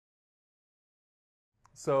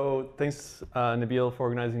So thanks, Nabil, for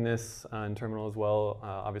organizing this in Terminal as well.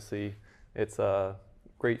 Obviously, it's a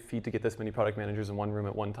great feat to get this many product managers in one room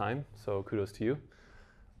at one time, so kudos to you.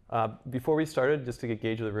 Before we started, just to get a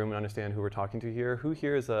gauge of the room and understand who we're talking to here, who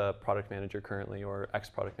here is a product manager currently or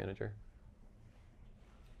ex-product manager?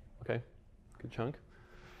 Okay, good chunk.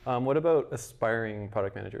 What about aspiring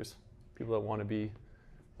product managers? People that want to be,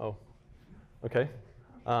 oh, okay.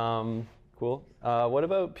 Cool. What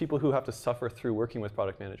about people who have to suffer through working with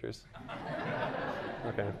product managers?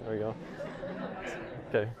 Okay, there we go.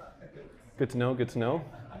 Okay, good to know, good to know.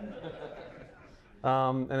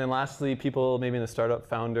 And then lastly, people maybe in the startup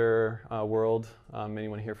founder world.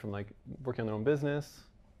 Anyone here from like working on their own business?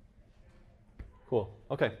 Cool,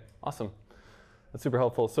 okay, awesome. That's super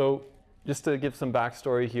helpful. So just to give some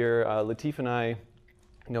backstory here, Latif and I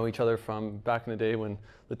know each other from back in the day when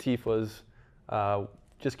Latif was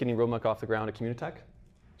just getting Roadmonk off the ground at Communitech,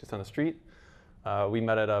 just on the street. We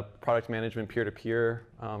met at a product management peer-to-peer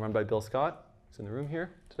run by Bill Scott, who's in the room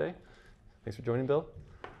here today. Thanks for joining, Bill.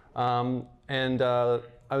 I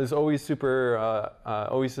was always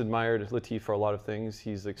always admired Latif for a lot of things.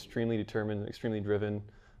 He's extremely determined, extremely driven.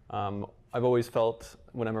 I've always felt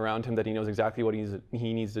when I'm around him that he knows exactly what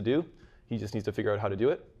he needs to do. He just needs to figure out how to do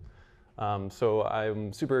it. So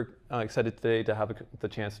I'm super excited today to have the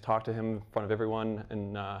chance to talk to him in front of everyone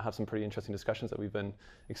and have some pretty interesting discussions that we've been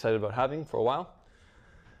excited about having for a while.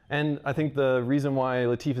 And I think the reason why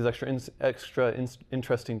Latif is extra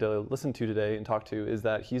interesting to listen to today and talk to is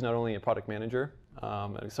that he's not only a product manager,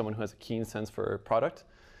 and someone who has a keen sense for product,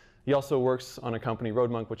 he also works on a company,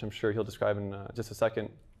 Roadmonk, which I'm sure he'll describe in just a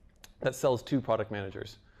second, that sells to product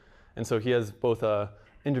managers. And so he has both a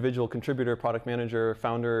individual contributor, product manager,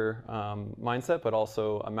 founder mindset, but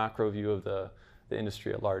also a macro view of the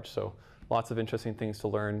industry at large. So lots of interesting things to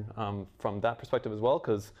learn from that perspective as well,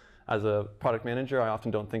 because as a product manager, I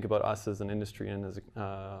often don't think about us as an industry and as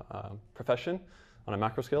a profession on a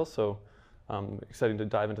macro scale. So exciting to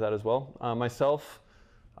dive into that as well. Myself,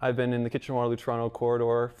 I've been in the Kitchener-Waterloo-Toronto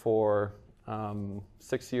corridor for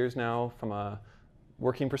 6 years now from a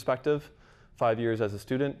working perspective, 5 years as a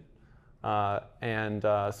student.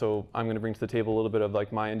 So I'm going to bring to the table a little bit of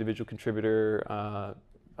like my individual contributor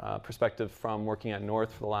perspective from working at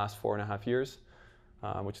North for the last 4.5 years,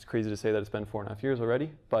 which is crazy to say that it's been 4.5 years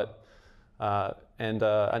already. But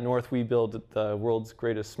at North, we build the world's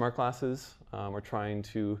greatest smart glasses. We're trying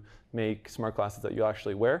to make smart glasses that you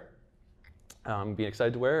actually wear, be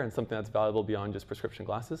excited to wear, and something that's valuable beyond just prescription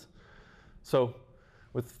glasses. So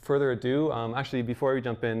with further ado, actually, before we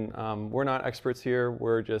jump in, we're not experts here.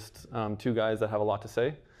 We're just two guys that have a lot to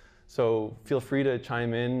say. So feel free to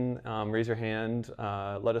chime in, raise your hand,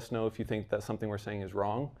 let us know if you think that something we're saying is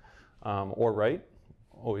wrong or right.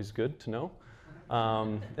 Always good to know.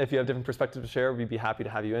 If you have different perspectives to share, we'd be happy to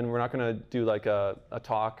have you in. We're not going to do like a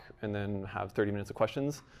talk and then have 30 minutes of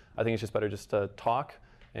questions. I think it's just better just to talk,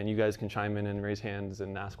 and you guys can chime in and raise hands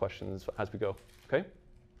and ask questions as we go. Okay?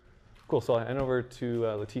 Cool. So I hand over to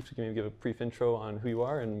Latif to maybe give a brief intro on who you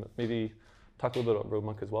are and maybe talk a little bit about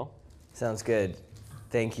Roadmonk as well. Sounds good.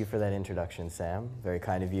 Thank you for that introduction, Sam. Very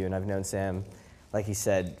kind of you. And I've known Sam, like he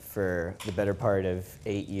said, for the better part of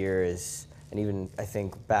 8 years. And even, I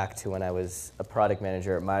think, back to when I was a product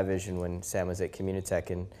manager at MyVision when Sam was at Communitech.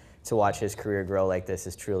 And to watch his career grow like this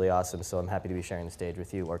is truly awesome. So I'm happy to be sharing the stage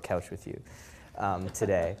with you, or couch with you,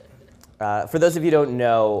 today. For those of you who don't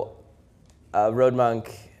know,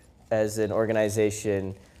 Roadmonk, as an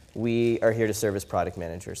organization, we are here to serve as product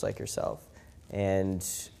managers like yourself. And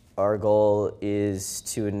our goal is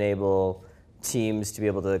to enable teams to be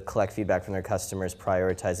able to collect feedback from their customers,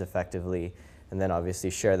 prioritize effectively, and then obviously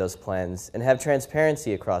share those plans and have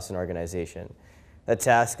transparency across an organization. That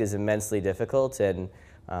task is immensely difficult, and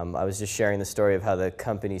I was just sharing the story of how the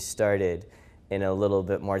company started in a little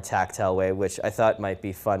bit more tactile way, which I thought might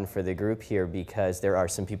be fun for the group here because there are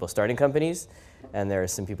some people starting companies and there are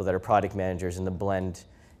some people that are product managers, and the blend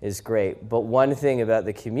is great. But one thing about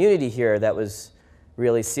the community here that was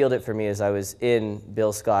really sealed it for me is I was in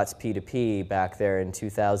Bill Scott's P2P back there in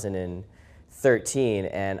 2013,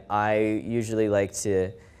 and I usually like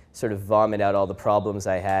to sort of vomit out all the problems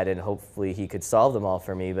I had and hopefully he could solve them all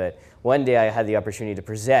for me. But one day I had the opportunity to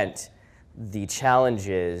present the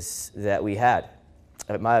challenges that we had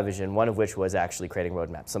at MyVision, one of which was actually creating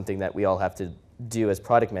roadmaps, something that we all have to do as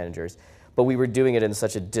product managers. But we were doing it in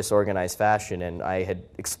such a disorganized fashion, and I had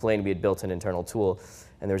explained we had built an internal tool,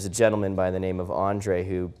 and there was a gentleman by the name of Andre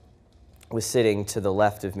who was sitting to the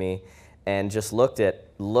left of me and just looked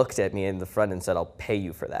at me in the front and said, "I'll pay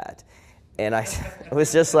you for that." And I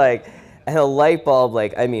was just like, and a light bulb,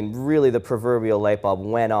 like, I mean, really the proverbial light bulb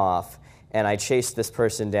went off, And I chased this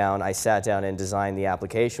person down. I sat down and designed the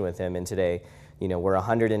application with him. And today, we're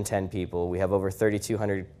 110 people. We have over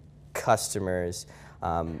 3,200 customers.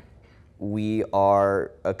 We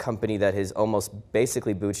are a company that has almost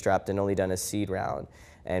basically bootstrapped and only done a seed round.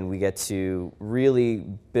 And we get to really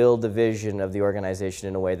build the vision of the organization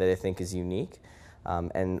in a way that I think is unique.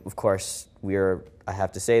 And of course, I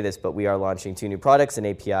have to say this, but we are launching 2 new products, an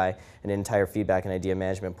API, and an entire feedback and idea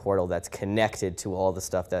management portal that's connected to all the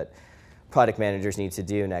stuff that product managers need to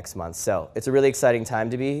do next month. So it's a really exciting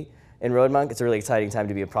time to be in Roadmonk. It's a really exciting time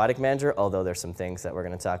to be a product manager, although there's some things that we're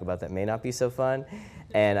going to talk about that may not be so fun.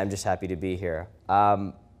 And I'm just happy to be here.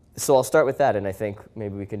 So I'll start with that, and I think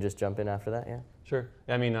maybe we can just jump in after that, yeah? Sure.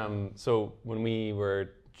 I mean, so when we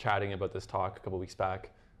were chatting about this talk a couple weeks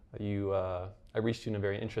back, I reached you in a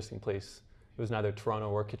very interesting place. It was neither Toronto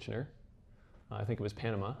or Kitchener. I think it was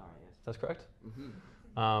Panama. That's correct? Mm-hmm.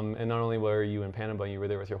 And not only were you in Panama, you were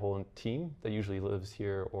there with your whole team that usually lives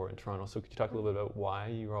here or in Toronto. So could you talk a little bit about why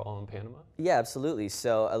you were all in Panama? Yeah, absolutely.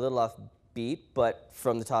 So a little off beat, but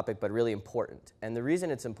from the topic, but really important. And the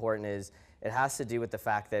reason it's important is it has to do with the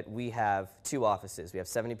fact that we have 2 offices. We have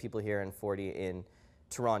 70 people here and 40 in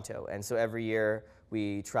Toronto. And so every year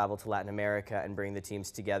we travel to Latin America and bring the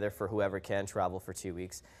teams together for whoever can travel for 2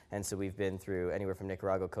 weeks. And so we've been through anywhere from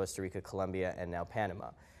Nicaragua, Costa Rica, Colombia, and now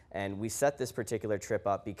Panama. And we set this particular trip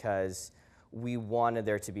up because we wanted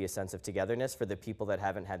there to be a sense of togetherness for the people that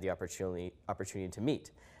haven't had the opportunity to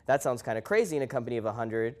meet. That sounds kind of crazy in a company of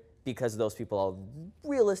 100 because those people all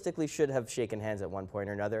realistically should have shaken hands at one point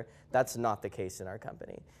or another. That's not the case in our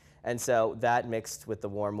company. And so that mixed with the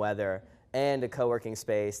warm weather and a co-working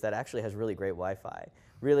space that actually has really great Wi-Fi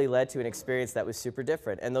really led to an experience that was super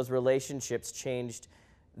different. And those relationships changed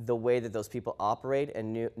the way that those people operate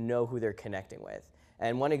and know who they're connecting with.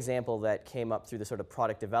 And one example that came up through the sort of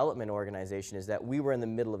product development organization is that we were in the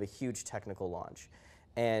middle of a huge technical launch.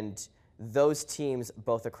 And those teams,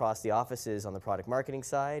 both across the offices on the product marketing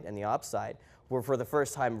side and the ops side, were for the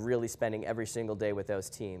first time really spending every single day with those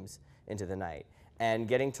teams into the night. And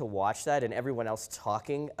getting to watch that and everyone else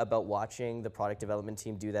talking about watching the product development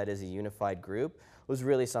team do that as a unified group was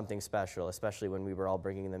really something special, especially when we were all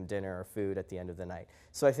bringing them dinner or food at the end of the night.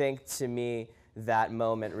 So I think, to me, that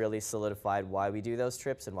moment really solidified why we do those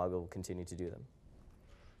trips and why we'll continue to do them.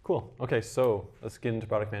 Cool. Okay, so let's get into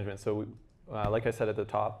product management. So like I said at the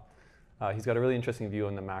top, he's got a really interesting view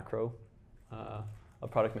on the macro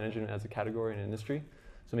of product management as a category and industry.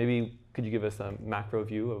 So maybe could you give us a macro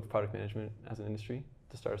view of product management as an industry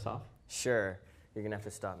to start us off? Sure. You're going to have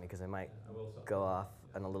to stop me because I might go off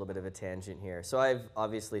on a little bit of a tangent here. So I've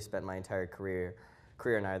obviously spent my entire career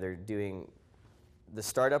in either doing the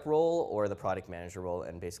startup role or the product manager role,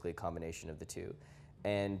 and basically a combination of the two.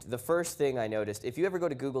 And the first thing I noticed, if you ever go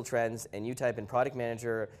to Google Trends and you type in product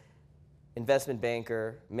manager, investment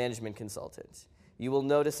banker, management consultant, you will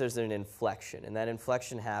notice there's an inflection, and that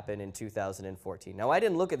inflection happened in 2014. Now, I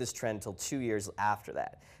didn't look at this trend until 2 years after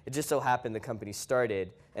that. It just so happened the company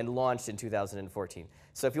started and launched in 2014.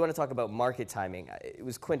 So if you want to talk about market timing, it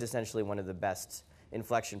was quintessentially one of the best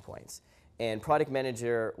inflection points. And product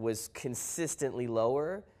manager was consistently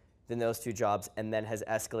lower than those 2 jobs, and then has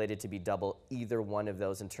escalated to be double either one of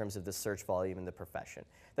those in terms of the search volume in the profession.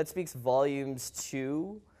 That speaks volumes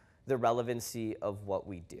to the relevancy of what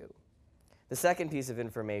we do. The second piece of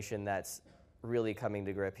information that's really coming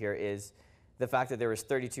to grip here is the fact that there was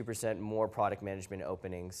 32% more product management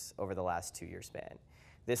openings over the last 2-year span.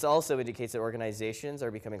 This also indicates that organizations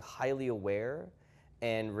are becoming highly aware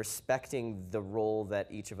and respecting the role that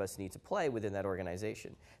each of us need to play within that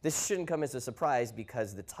organization. This shouldn't come as a surprise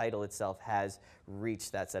because the title itself has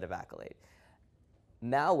reached that set of accolade.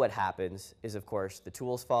 Now what happens is, of course, the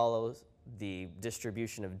tools follows, the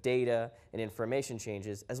distribution of data and information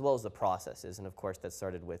changes, as well as the processes. And of course, that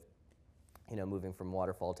started with moving from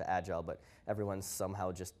waterfall to agile, but everyone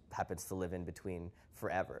somehow just happens to live in between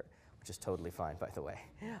forever, which is totally fine, by the way.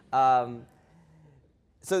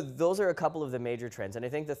 So those are a couple of the major trends. And I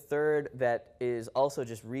think the third that is also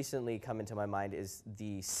just recently come into my mind is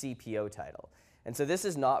the CPO title. And so this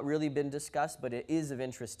has not really been discussed, but it is of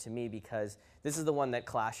interest to me because this is the one that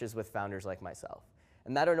clashes with founders like myself.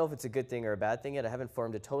 And I don't know if it's a good thing or a bad thing yet. I haven't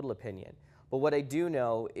formed a total opinion. But what I do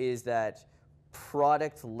know is that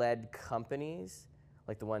product-led companies,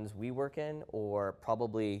 like the ones we work in, or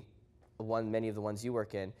probably many of the ones you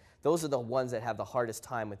work in, those are the ones that have the hardest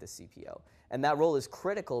time with the CPO. And that role is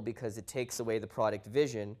critical because it takes away the product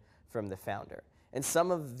vision from the founder. And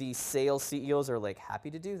some of the sales CEOs are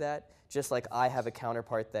happy to do that, just like I have a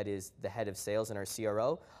counterpart that is the head of sales in our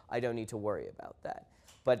CRO. I don't need to worry about that.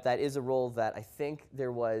 But that is a role that I think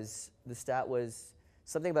the stat was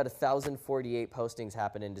something about 1,048 postings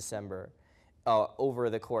happened in December over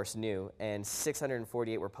the course new, and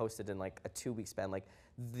 648 were posted in like a 2-week span. Like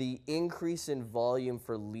the increase in volume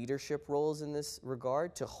for leadership roles in this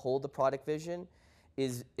regard to hold the product vision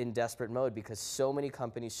is in desperate mode because so many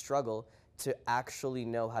companies struggle to actually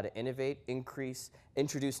know how to innovate,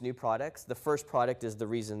 introduce new products. The first product is the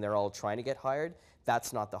reason they're all trying to get hired.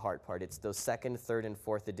 That's not the hard part. It's those second, third, and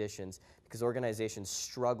fourth editions because organizations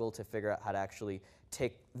struggle to figure out how to actually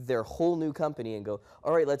take their whole new company and go,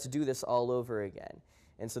 all right, let's do this all over again.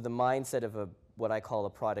 And so the mindset of what I call a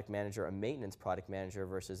product manager, a maintenance product manager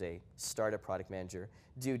versus a startup product manager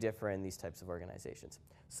do differ in these types of organizations.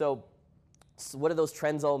 So what do those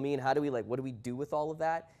trends all mean? What do we do with all of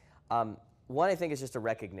that? One, I think, is just a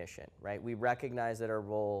recognition, right? We recognize that our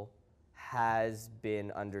role has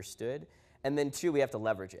been understood. And then two, we have to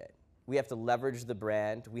leverage it. We have to leverage the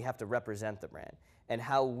brand. We have to represent the brand. And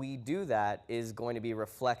how we do that is going to be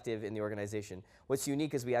reflective in the organization. What's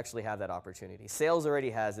unique is we actually have that opportunity. Sales already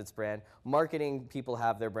has its brand. Marketing people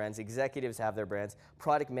have their brands. Executives have their brands.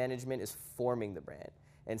 Product management is forming the brand.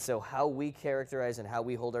 And so how we characterize and how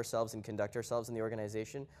we hold ourselves and conduct ourselves in the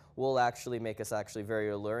organization will actually make us actually very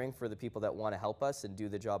alluring for the people that want to help us and do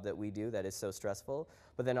the job that we do that is so stressful,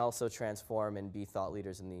 but then also transform and be thought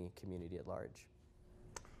leaders in the community at large.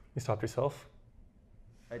 You stopped yourself?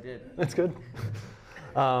 I did. That's good.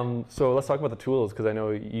 So let's talk about the tools, because I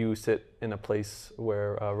know you sit in a place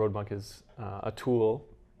where Roadmunk is a tool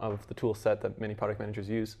of the tool set that many product managers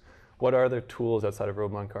use. What are other tools outside of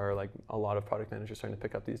Roadmunk are like a lot of product managers starting to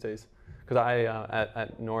pick up these days? Because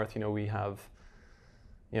at North, we have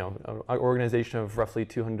an organization of roughly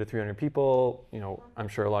 200 to 300 people. I'm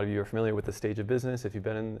sure a lot of you are familiar with the stage of business if you've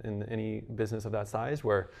been in any business of that size,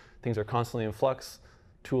 where things are constantly in flux.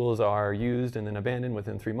 Tools are used and then abandoned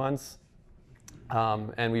within 3 months.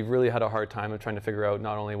 And we've really had a hard time of trying to figure out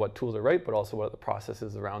not only what tools are right, but also what the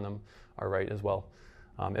processes around them are right as well.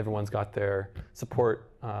 Everyone's got their support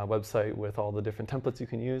website with all the different templates you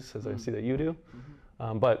can use, as I see that you do.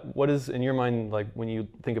 But what is, in your mind, like when you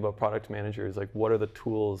think about product managers, like what are the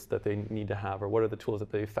tools that they need to have, or what are the tools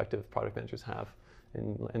that the effective product managers have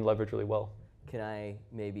and leverage really well? Can I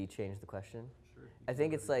maybe change the question? Sure. I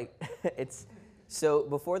think it's like, so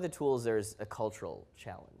before the tools, there's a cultural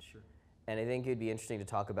challenge. Sure. And I think it'd be interesting to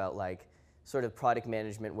talk about like sort of product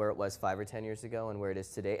management where it was 5 or 10 years ago and where it is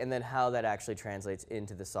today, and then how that actually translates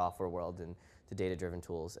into the software world and to data-driven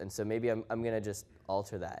tools. And so maybe I'm going to just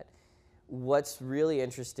alter that. What's really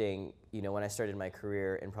interesting, when I started my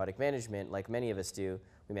career in product management, like many of us do,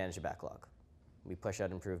 we manage a backlog. We push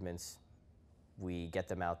out improvements, we get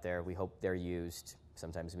them out there, we hope they're used.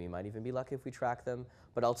 Sometimes we might even be lucky if we track them,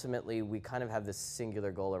 but ultimately we kind of have this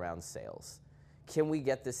singular goal around sales. Can we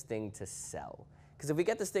get this thing to sell? Because if we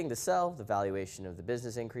get this thing to sell, the valuation of the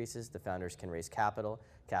business increases, the founders can raise capital,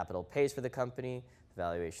 capital pays for the company, the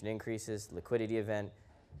valuation increases, liquidity event,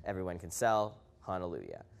 everyone can sell,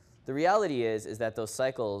 hallelujah. The reality is that those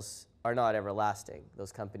cycles are not everlasting.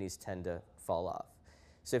 Those companies tend to fall off.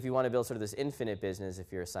 So if you want to build sort of this infinite business,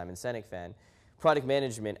 if you're a Simon Sinek fan, product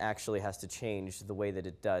management actually has to change the way that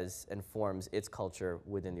it does and forms its culture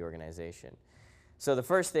within the organization. So the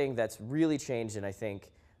first thing that's really changed, and I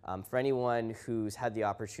think for anyone who's had the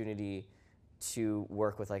opportunity to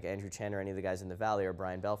work with like Andrew Chen or any of the guys in the Valley or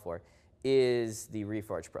Brian Belfour, is the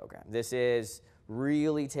Reforge program. This is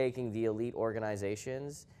really taking the elite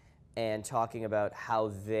organizations and talking about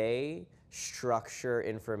how they structure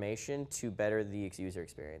information to better the user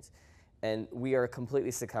experience. And we are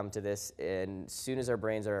completely succumbed to this, and as soon as our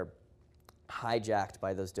brains are hijacked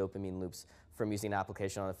by those dopamine loops from using an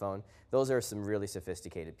application on the phone, those are some really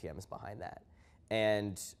sophisticated PMs behind that.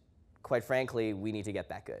 And quite frankly, we need to get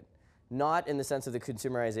that good. Not in the sense of the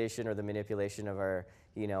consumerization or the manipulation of our,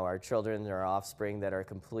 our children or our offspring that are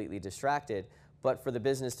completely distracted, but for the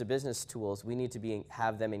business-to-business tools, we need to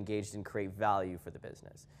have them engaged and create value for the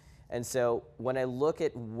business. And so when I look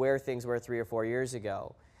at where things were 3 or 4 years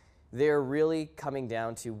ago, they're really coming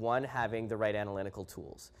down to, one, having the right analytical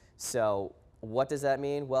tools. So what does that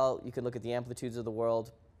mean? Well, you can look at the Amplitudes of the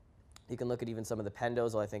world. You can look at even some of the Pendos,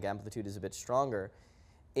 although I think Amplitude is a bit stronger,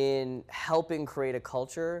 in helping create a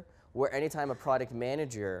culture where anytime a product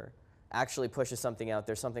manager actually pushes something out,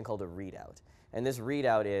 there's something called a readout. And this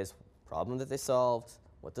readout is problem that they solved,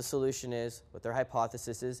 what the solution is, what their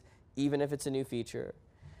hypothesis is, even if it's a new feature,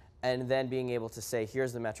 and then being able to say,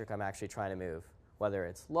 here's the metric I'm actually trying to move, whether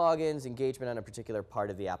it's logins, engagement on a particular part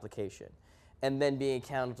of the application, and then being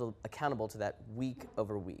accountable to that week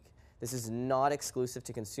over week. This is not exclusive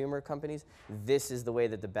to consumer companies. This is the way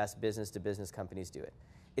that the best business-to-business companies do it.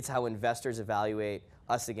 It's how investors evaluate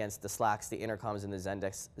us against the Slacks, the Intercoms, and the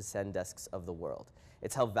Zendesks of the world.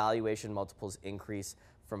 It's how valuation multiples increase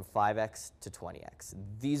from 5x to 20x.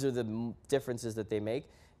 These are the differences that they make,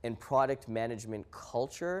 and product management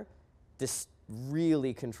culture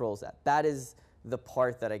really controls that. That is the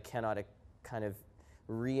part that I cannot kind of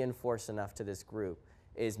reinforce enough to this group,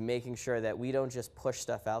 is making sure that we don't just push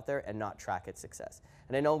stuff out there and not track its success.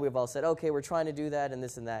 And I know we've all said, okay, we're trying to do that and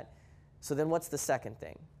this and that. So then what's the second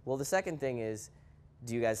thing? Well, the second thing is,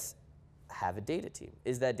 do you guys have a data team?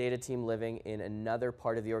 Is that data team living in another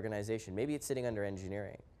part of the organization? Maybe it's sitting under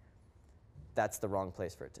engineering. That's the wrong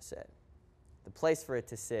place for it to sit. The place for it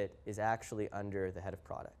to sit is actually under the head of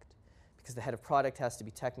product, because the head of product has to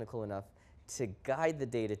be technical enough to guide the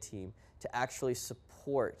data team to actually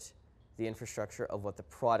support the infrastructure of what the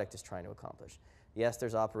product is trying to accomplish. Yes,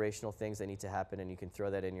 there's operational things that need to happen, and you can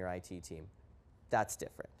throw that in your IT team. That's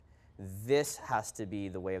different. This has to be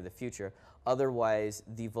the way of the future. Otherwise,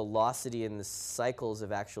 the velocity and the cycles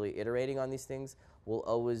of actually iterating on these things will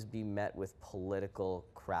always be met with political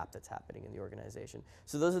crap that's happening in the organization.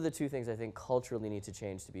 So those are the two things I think culturally need to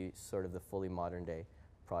change to be sort of the fully modern day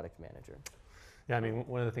product manager. Yeah, I mean,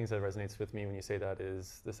 one of the things that resonates with me when you say that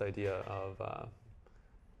is this idea of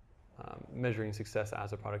measuring success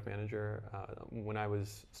as a product manager. When I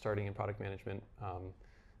was starting in product management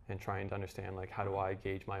and trying to understand, like, how do I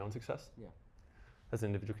gauge my own success as an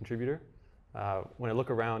individual contributor? When I look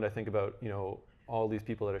around, I think about, you know, all these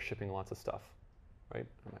people that are shipping lots of stuff, right?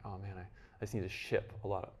 I'm like, oh man, I just need to ship a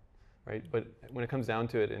lot of, right? But when it comes down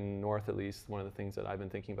to it, in North at least, one of the things that I've been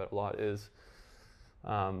thinking about a lot is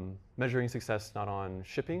measuring success not on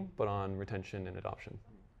shipping, but on retention and adoption.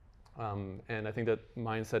 And I think that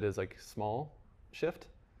mindset is like small shift,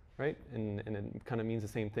 right? And it kind of means the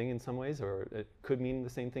same thing in some ways, or it could mean the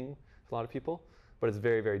same thing to a lot of people, but it's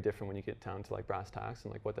very, very different when you get down to like brass tacks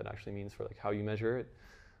and like what that actually means for like how you measure it,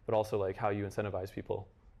 but also like how you incentivize people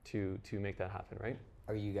to make that happen, right?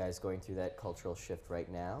 Are you guys going through that cultural shift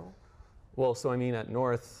right now? Well, so I mean, at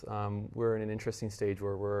North, we're in an interesting stage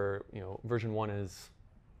where we're, you know, version 1 has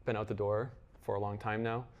been out the door for a long time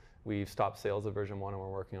now. We've stopped sales of version 1 and we're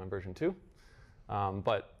working on version 2.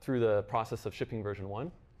 But through the process of shipping version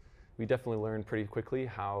 1, we definitely learned pretty quickly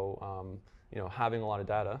how, you know, having a lot of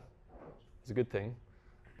data is a good thing,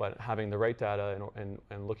 but having the right data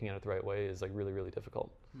and looking at it the right way is like really, really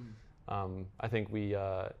difficult. I think we, you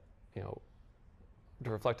know, to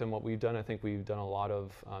reflect on what we've done, I think we've done a lot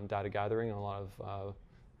of data gathering and a lot of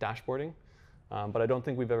dashboarding, but I don't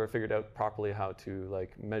think we've ever figured out properly how to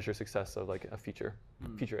like measure success of like a feature,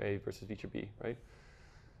 feature A versus feature B, right?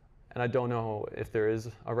 And I don't know if there is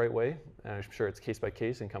a right way, and I'm sure it's case by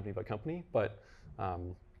case and company by company, but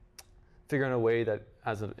figuring out a way that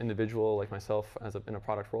as an individual like myself, in a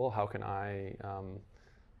product role, how can I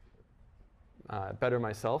better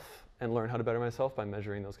myself and learn how to better myself by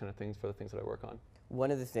measuring those kind of things for the things that I work on. One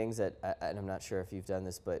of the things that, and I'm not sure if you've done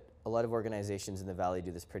this, but a lot of organizations in the Valley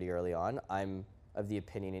do this pretty early on. I'm of the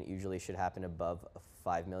opinion it usually should happen above a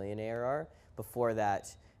 5 million ARR. Before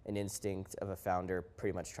that, an instinct of a founder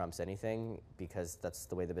pretty much trumps anything, because that's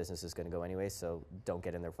the way the business is going to go anyway, so don't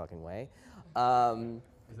get in their fucking way.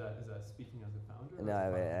 Is that speaking as a founder?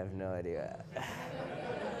 No, I have no idea.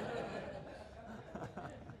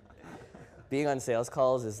 Being on sales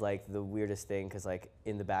calls is like the weirdest thing, because like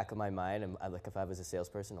in the back of my mind, I like, if I was a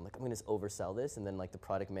salesperson, I'm like, I'm going to oversell this, and then like the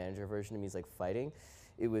product manager version of me is like fighting.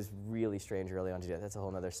 It was really strange early on to do that. That's a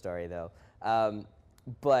whole other story though.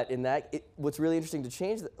 But in that, what's really interesting to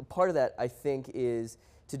change, part of that I think is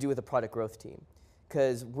to do with a product growth team.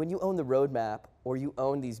 Because when you own the roadmap, or you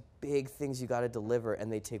own these big things you got to deliver,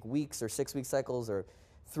 and they take weeks or 6-week cycles or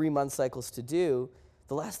 3-month cycles to do,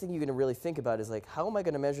 the last thing you're going to really think about is like, how am I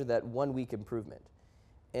going to measure that 1-week improvement?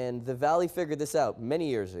 And the Valley figured this out many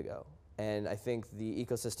years ago. And I think the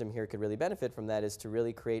ecosystem here could really benefit from that, is to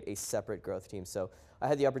really create a separate growth team. So I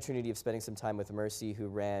had the opportunity of spending some time with Mercy, who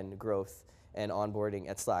ran growth and onboarding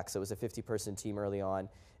at Slack. So it was a 50-person team early on,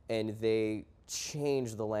 and they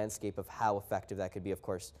changed the landscape of how effective that could be. Of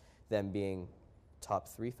course, them being top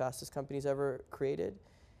 3 fastest companies ever created.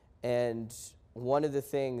 And one of the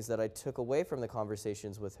things that I took away from the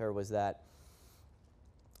conversations with her was that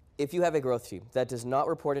if you have a growth team that does not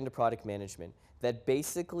report into product management, that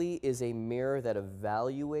basically is a mirror that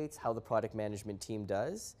evaluates how the product management team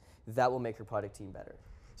does, that will make your product team better.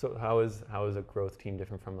 So how is a growth team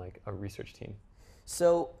different from like a research team?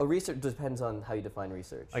 So a research depends on how you define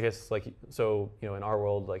research. I guess like, so, you know, in our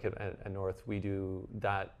world, like at North, we do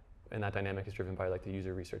that, and that dynamic is driven by like the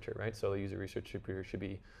user researcher, right? So the user researcher should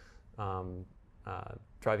be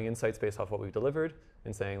driving insights based off what we've delivered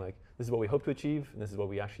and saying like, this is what we hope to achieve and this is what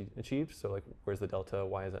we actually achieved. So like, where's the delta?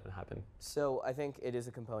 Why has that happen? So I think it is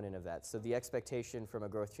a component of that. So the expectation from a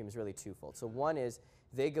growth team is really twofold. So one is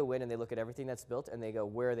they go in and they look at everything that's built and they go,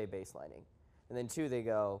 where are they baselining? And then two, they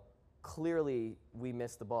go, clearly we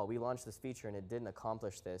missed the ball. We launched this feature and it didn't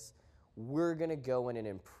accomplish this. We're going to go in and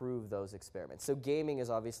improve those experiments. So gaming is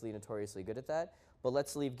obviously notoriously good at that, but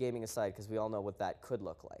let's leave gaming aside because we all know what that could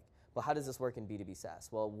look like. But how does this work in B2B SaaS?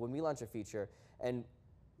 Well, when we launch a feature and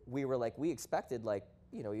we were like, we expected like,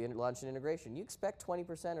 you know, you launch an integration, you expect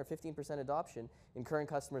 20% or 15% adoption in current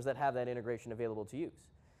customers that have that integration available to use.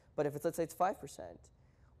 But if it's, let's say it's 5%,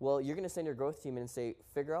 well, you're going to send your growth team in and say,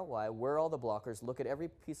 figure out why, where are all the blockers, look at every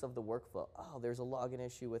piece of the workflow. Oh, there's a login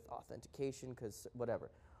issue with authentication because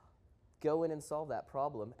whatever. Go in and solve that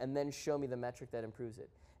problem and then show me the metric that improves it.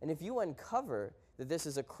 And if you uncover that this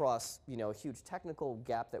is across, you know, a huge technical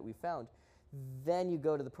gap that we found, then you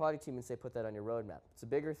go to the product team and say, put that on your roadmap. It's a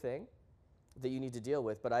bigger thing that you need to deal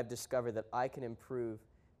with, but I've discovered that I can improve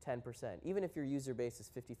 10%. Even if your user base is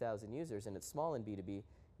 50,000 users and it's small in B2B,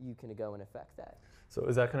 you can go and affect that. So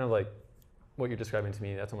is that kind of like what you're describing to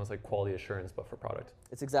me? That's almost like quality assurance, but for product.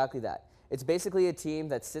 It's exactly that. It's basically a team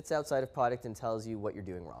that sits outside of product and tells you what you're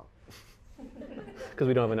doing wrong. Because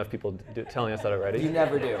we don't have enough people telling us that already. You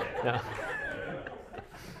never do. Yeah.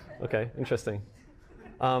 Okay, interesting.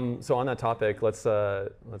 So on that topic, let's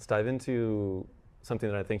dive into something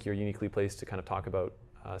that I think you're uniquely placed to kind of talk about,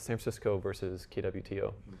 San Francisco versus KWTO.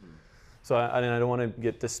 Mm-hmm. So I don't want to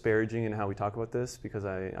get disparaging in how we talk about this because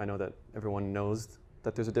I know that everyone knows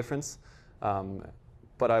that there's a difference.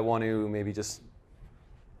 But I want to maybe just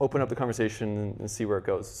open up the conversation and see where it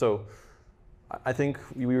goes. So I think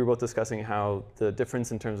we were both discussing how the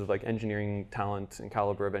difference in terms of like engineering talent and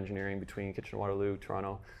caliber of engineering between Kitchener-Waterloo,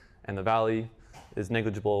 Toronto, and the Valley is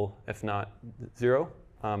negligible, if not zero.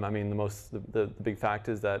 I mean, the big fact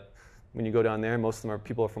is that when you go down there, most of them are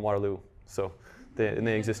people from Waterloo, so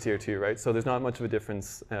they exist here too, right? So there's not much of a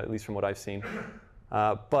difference, at least from what I've seen.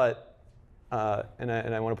 But I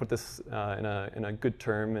want to put this in a good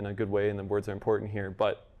term, in a good way, and the words are important here.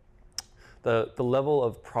 But the level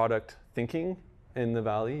of product thinking in the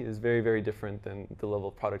Valley is very, very different than the level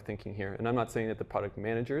of product thinking here. And I'm not saying that the product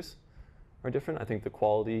managers are different. I think the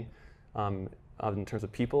quality in terms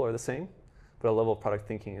of people are the same, but a level of product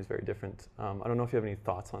thinking is very different. I don't know if you have any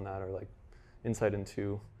thoughts on that or like insight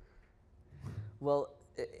into. Well,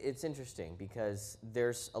 it's interesting because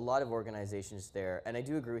there's a lot of organizations there, and I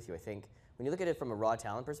do agree with you. I think when you look at it from a raw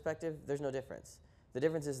talent perspective, there's no difference. The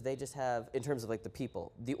difference is they just have, in terms of like the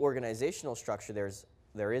people, the organizational structure,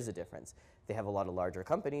 there is a difference. They have a lot of larger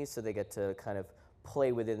companies, so they get to kind of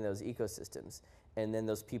play within those ecosystems. And then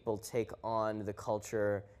those people take on the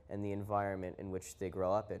culture and the environment in which they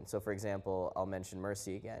grow up in. So for example, I'll mention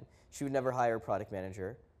Mercy again. She would never hire a product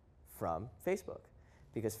manager from Facebook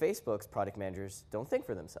because Facebook's product managers don't think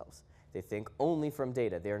for themselves. They think only from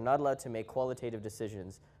data. They are not allowed to make qualitative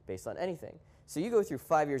decisions based on anything. So you go through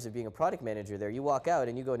 5 years of being a product manager there, you walk out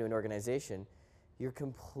and you go into an organization, you're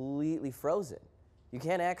completely frozen. You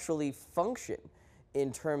can't actually function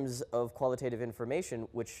in terms of qualitative information,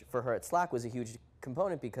 which for her at Slack was a huge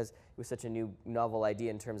component because it was such a new, novel idea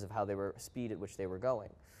in terms of how they were, speed at which they were going.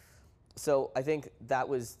 So I think that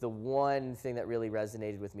was the one thing that really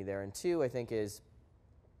resonated with me there. And two, I think is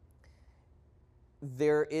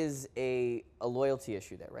there is a loyalty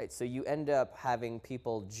issue there, right? So you end up having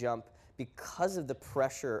people jump because of the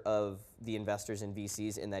pressure of the investors and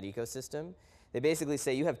VCs in that ecosystem. They basically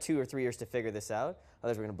say, you have 2 or 3 years to figure this out,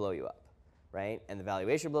 otherwise we're going to blow you up, right? And the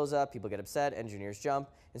valuation blows up, people get upset, engineers jump,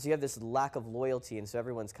 and so you have this lack of loyalty, and so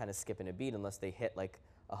everyone's kind of skipping a beat unless they hit like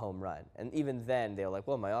a home run. And even then, they're like,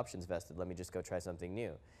 well, my option's vested, let me just go try something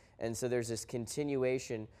new. And so there's this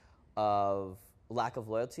continuation of lack of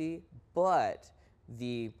loyalty, but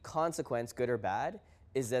the consequence, good or bad,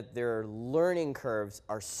 is that their learning curves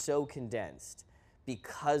are so condensed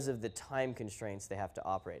because of the time constraints they have to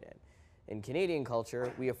operate in. In Canadian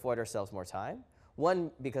culture, we afford ourselves more time.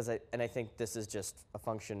 One, because I think this is just a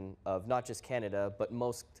function of not just Canada, but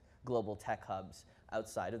most global tech hubs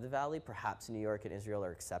outside of the Valley, perhaps New York and Israel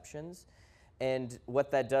are exceptions. And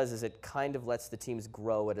what that does is it kind of lets the teams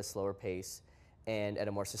grow at a slower pace and at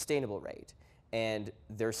a more sustainable rate. And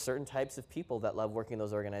there's certain types of people that love working in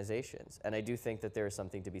those organizations. And I do think that there is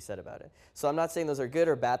something to be said about it. So I'm not saying those are good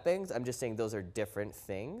or bad things. I'm just saying those are different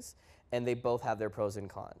things. And they both have their pros and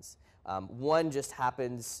cons. One just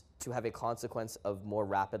happens to have a consequence of more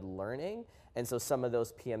rapid learning. And so some of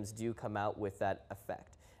those PMs do come out with that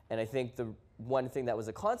effect. And I think the one thing that was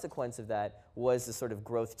a consequence of that was the sort of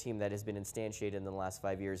growth team that has been instantiated in the last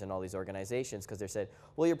 5 years in all these organizations, because they said,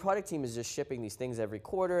 well, your product team is just shipping these things every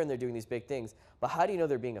quarter and they're doing these big things, but how do you know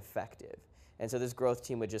they're being effective? And so this growth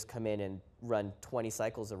team would just come in and run 20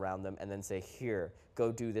 cycles around them and then say, here,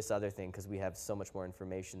 go do this other thing because we have so much more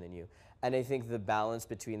information than you. And I think the balance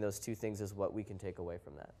between those two things is what we can take away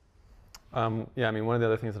from that. Yeah, I mean, one of the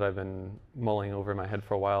other things that I've been mulling over in my head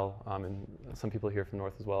for a while, and some people here from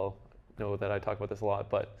North as well know that I talk about this a lot,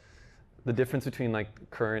 but the difference between like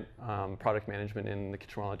current product management in the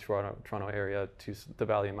Toronto area to the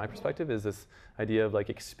Valley, in my perspective, is this idea of like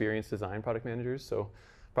experienced design product managers. So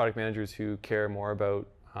product managers who care more about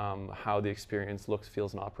how the experience looks,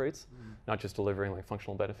 feels, and operates, not just delivering like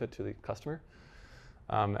functional benefit to the customer.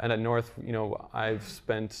 And at North, you know, I've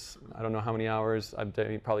spent, I don't know how many hours, I've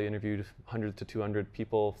probably interviewed 100 to 200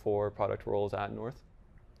 people for product roles at North.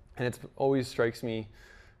 And it always strikes me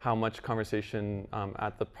how much conversation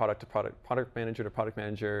at the product manager to product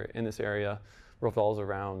manager in this area revolves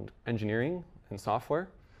around engineering and software,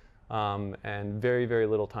 and very, very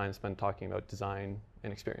little time spent talking about design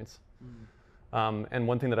and experience. And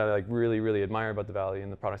one thing that I like really, really admire about the Valley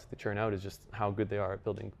and the products that they churn out is just how good they are at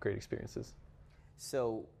building great experiences.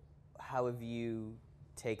 So how have you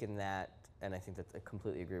taken that, and I think that I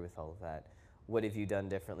completely agree with all of that, what have you done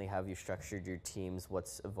differently? How have you structured your teams?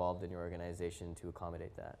 What's evolved in your organization to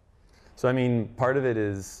accommodate that? So I mean, part of it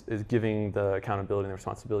is giving the accountability and the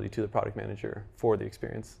responsibility to the product manager for the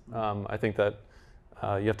experience. I think that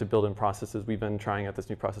you have to build in processes. We've been trying out this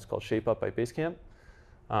new process called Shape Up by Basecamp,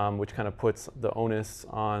 which kind of puts the onus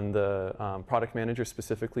on the product manager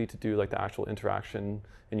specifically to do like the actual interaction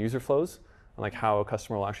and user flows, and like how a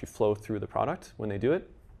customer will actually flow through the product when they do it.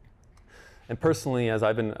 And personally, as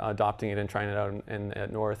I've been adopting it and trying it out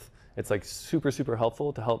at North, it's like super, super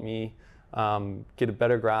helpful to help me get a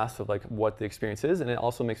better grasp of like what the experience is, and it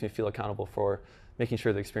also makes me feel accountable for making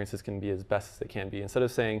sure the experiences can be as best as they can be. Instead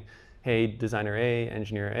of saying, hey, designer A,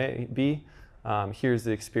 engineer B, here's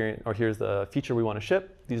the experience, or here's the feature we want to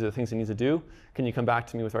ship, these are the things it needs to do, can you come back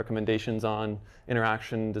to me with recommendations on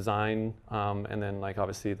interaction, design, and then like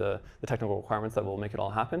obviously the technical requirements that will make it all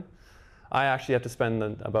happen. I actually have to spend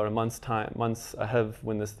about a months ahead of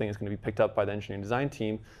when this thing is going to be picked up by the engineering design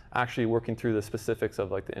team, actually working through the specifics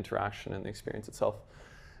of like the interaction and the experience itself.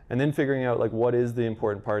 And then figuring out like what is the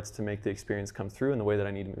important parts to make the experience come through in the way that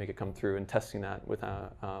I need to make it come through, and testing that with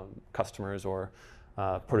customers, or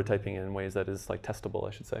prototyping it in ways that is like testable,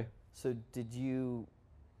 I should say. So do you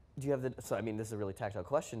have so I mean, this is a really tactile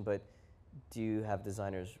question, but do you have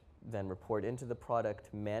designers then report into the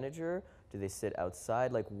product manager? Do they sit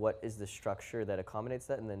outside? Like, what is the structure that accommodates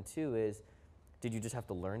that? And then two is, did you just have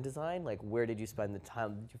to learn design? Like, where did you spend the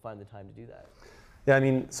time? Did you find the time to do that? Yeah, I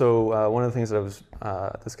mean, so one of the things that I was,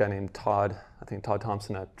 this guy named Todd, I think Todd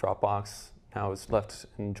Thompson at Dropbox, now has left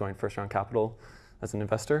and joined First Round Capital as an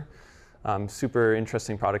investor. Super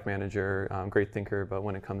interesting product manager, great thinker, but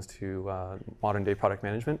when it comes to modern day product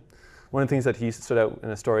management, one of the things that he stood out in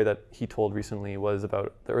a story that he told recently was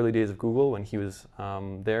about the early days of Google. When he was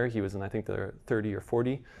there, he was in, I think, the 30 or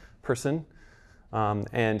 40 person.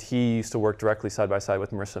 And he used to work directly side by side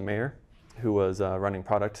with Marissa Mayer, who was running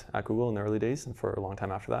product at Google in the early days and for a long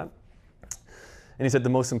time after that. And he said the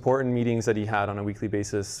most important meetings that he had on a weekly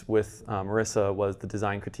basis with Marissa was the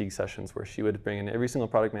design critique sessions, where she would bring in every single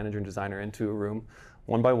product manager and designer into a room,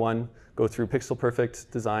 one by one, go through pixel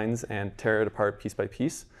perfect designs and tear it apart piece by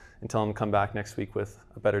piece, and tell them come back next week with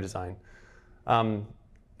a better design. And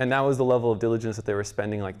that was the level of diligence that they were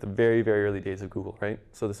spending like the very, very early days of Google, right?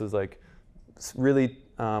 So this was like really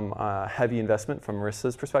a heavy investment from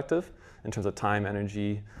Marissa's perspective in terms of time,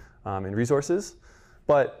 energy, and resources.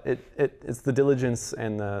 But it's the diligence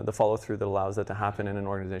and the follow through that allows that to happen in an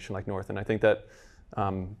organization like North. And I think that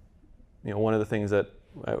one of the things that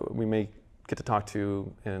we may get to talk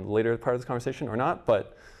to in the later part of this conversation or not,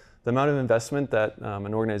 but the amount of investment that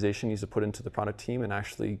an organization needs to put into the product team and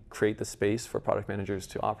actually create the space for product managers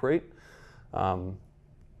to operate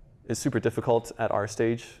is super difficult at our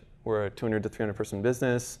stage. We're a 200 to 300 person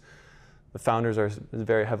business. The founders are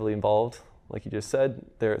very heavily involved, like you just said,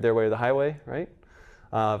 their way or the highway, right?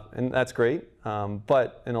 And that's great,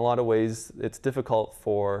 but in a lot of ways, it's difficult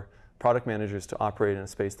for product managers to operate in a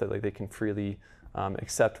space that like they can freely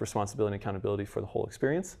accept responsibility and accountability for the whole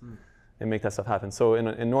experience and make that stuff happen. So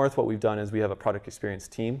in North, what we've done is we have a product experience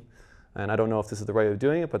team, and I don't know if this is the right way of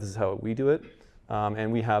doing it, but this is how we do it.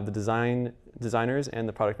 And we have the designers and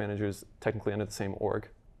the product managers technically under the same org,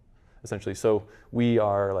 essentially. So we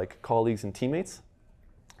are like colleagues and teammates.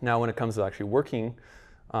 Now, when it comes to actually working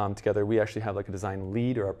together. We actually have like a design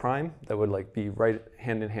lead or a prime that would like be right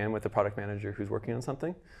hand in hand with the product manager who's working on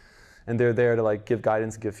something. And they're there to like give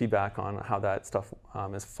guidance, give feedback on how that stuff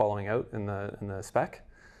is following out in the spec.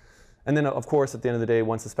 And then of course at the end of the day,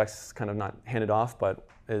 once the spec's kind of not handed off, but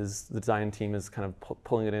is the design team is kind of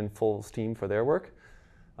pulling it in full steam for their work,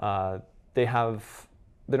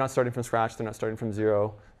 they're not starting from scratch, they're not starting from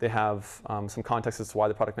zero. They have some context as to why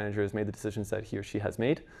the product manager has made the decisions that he or she has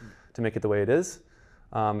made to make it the way it is.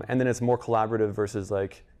 And then it's more collaborative versus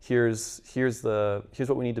like, here's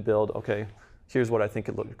what we need to build. Okay, here's what I think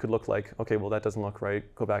it could look like. Okay, well that doesn't look right.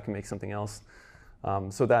 Go back and make something else.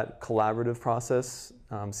 So that collaborative process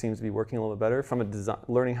seems to be working a little bit better. From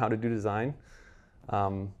learning how to do design,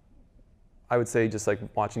 I would say just like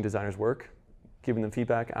watching designers work, giving them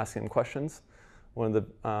feedback, asking them questions. One of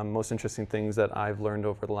the most interesting things that I've learned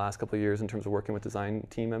over the last couple of years in terms of working with design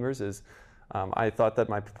team members is I thought that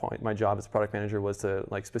my job as a product manager was to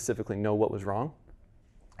like specifically know what was wrong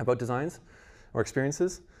about designs or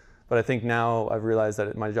experiences. But I think now I've realized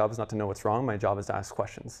that my job is not to know what's wrong. My job is to ask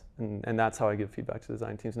questions. And that's how I give feedback to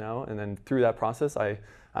design teams now. And then through that process, I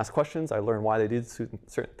ask questions. I learn why they did certain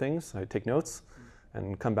things. I take notes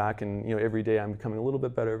and come back. And every day I'm becoming a little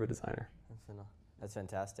bit better of a designer. That's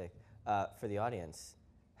fantastic. For the audience,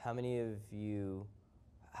 how many of you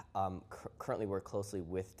currently work closely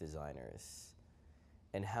with designers?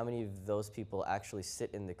 And how many of those people actually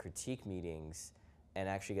sit in the critique meetings and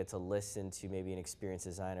actually get to listen to maybe an experienced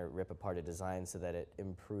designer rip apart a design so that it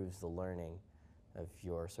improves the learning of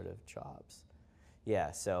your sort of jobs?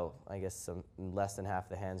 Yeah, so I guess less than half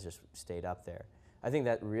the hands just stayed up there. I think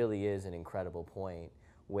that really is an incredible point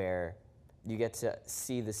where you get to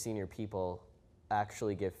see the senior people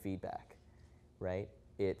actually give feedback, right?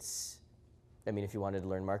 I mean, if you wanted to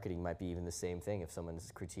learn marketing, it might be even the same thing. If someone's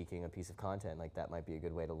critiquing a piece of content, like that might be a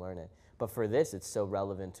good way to learn it. But for this, it's so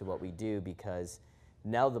relevant to what we do because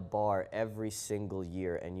now the bar every single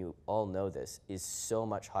year, and you all know this, is so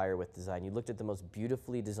much higher with design. You looked at the most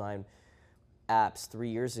beautifully designed apps 3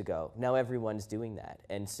 years ago. Now everyone's doing that.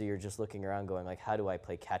 And so you're just looking around going like, how do I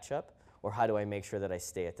play catch up? Or how do I make sure that I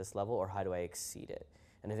stay at this level? Or how do I exceed it?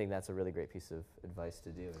 And I think that's a really great piece of advice to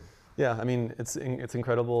do. Yeah, I mean, it's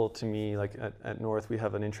incredible to me. Like at North, we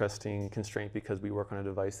have an interesting constraint because we work on a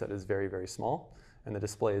device that is very, very small, and the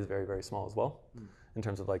display is very, very small as well, in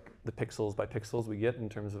terms of like the pixels by pixels we get in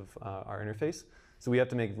terms of our interface. So we have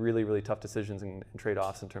to make really, really tough decisions and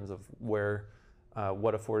trade-offs in terms of where,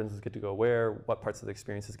 what affordances get to go where, what parts of the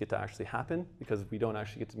experiences get to actually happen, because we don't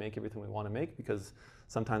actually get to make everything we want to make because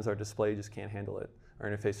sometimes our display just can't handle it. Our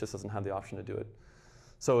interface just doesn't have the option to do it.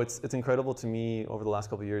 So it's incredible to me over the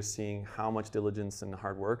last couple of years seeing how much diligence and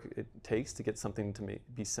hard work it takes to get something to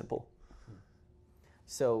be simple.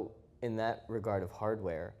 So in that regard of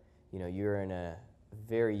hardware, you're in a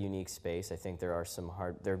very unique space. I think there are some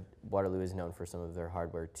Waterloo is known for some of their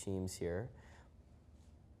hardware teams here.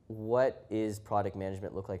 What is product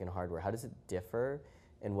management look like in hardware? How does it differ?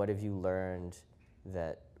 And what have you learned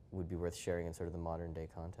that would be worth sharing in sort of the modern day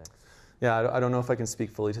context? Yeah, I don't know if I can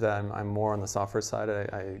speak fully to that. I'm more on the software side.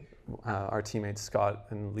 Our teammates Scott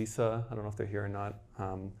and Lisa, I don't know if they're here or not,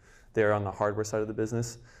 they're on the hardware side of the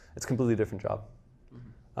business. It's a completely different job.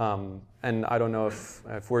 And I don't know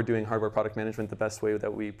if we're doing hardware product management the best way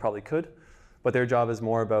that we probably could, but their job is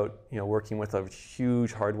more about working with a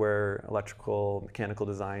huge hardware, electrical, mechanical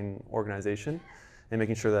design organization and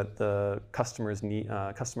making sure that the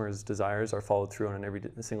customers' desires are followed through on every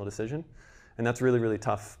single decision. And that's really, really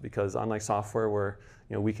tough because unlike software where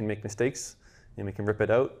we can make mistakes and we can rip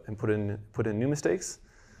it out and put in new mistakes,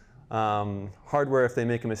 hardware, if they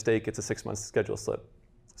make a mistake, it's a 6-month schedule slip.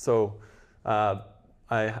 So I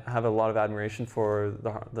have a lot of admiration for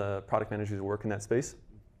the product managers who work in that space.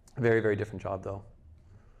 Very, very different job though.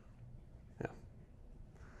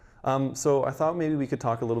 Yeah. So I thought maybe we could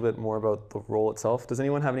talk a little bit more about the role itself. Does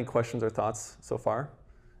anyone have any questions or thoughts so far?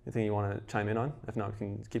 Anything you want to chime in on? If not, we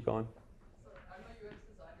can keep going.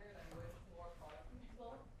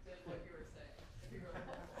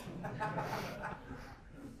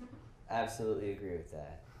 Absolutely agree with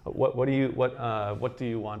that. What do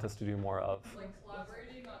you want us to do more of? Like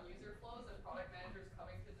collaborating on user flows and product managers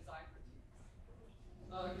coming to design critiques.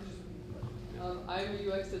 I'm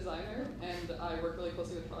a UX designer and I work really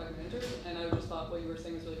closely with product managers, and I just thought what you were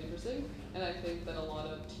saying was really interesting. And I think that a lot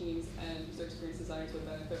of teams and user experience designers would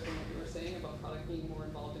benefit from what you were saying about product being more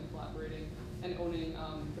involved in collaborating and owning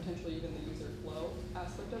potentially even the user flow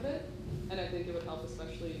aspect of it. And I think it would help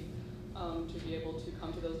especially to be able to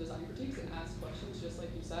come to those design critiques and ask questions, just like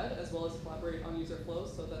you said, as well as collaborate on user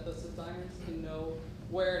flows so that those designers can know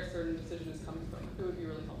where a certain decision is coming from. It would be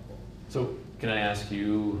really helpful. So Can I ask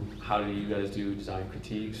you, how do you guys do design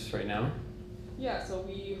critiques right now? Yeah, so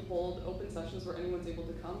we hold open sessions where anyone's able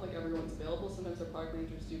to come, like everyone's available. Sometimes our product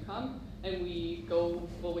managers do come, and we go,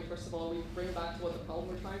 well, first of all, we bring back to what the problem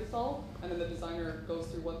we're trying to solve, and then the designer goes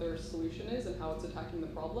through what their solution is and how it's attacking the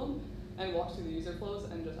problem, and walks through the user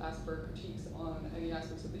flows and just asks for critiques on any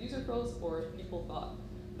aspects of the user flows, or if people thought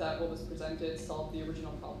that what was presented solved the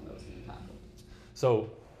original problem that was being tackled.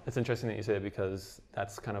 So it's interesting that you say it, because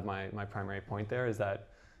that's kind of my primary point there, is that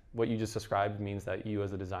what you just described means that you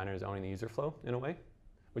as a designer is owning the user flow in a way,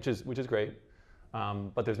 which is great.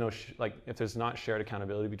 But there's no if there's not shared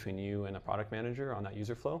accountability between you and a product manager on that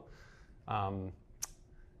user flow,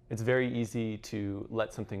 it's very easy to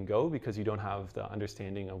let something go because you don't have the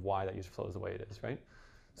understanding of why that user flow is the way it is, right?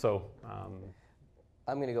 So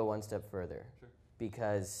I'm going to go one step further. Sure.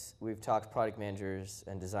 Because we've talked product managers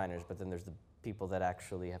and designers, but then there's the people that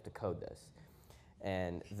actually have to code this.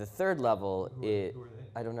 And the third level is,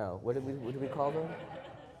 I don't know, what do we call them?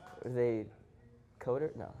 Are they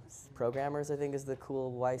coder? No, programmers, I think, is the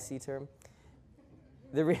cool YC term.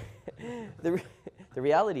 The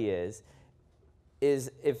reality is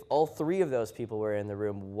if all three of those people were in the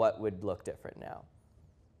room, what would look different now?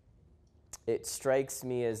 It strikes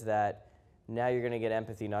me as that now you're going to get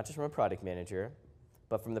empathy not just from a product manager,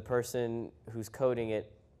 but from the person who's coding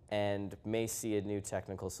it and may see a new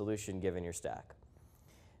technical solution given your stack.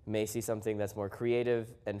 May see something that's more creative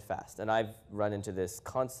and fast. And I've run into this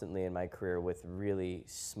constantly in my career with really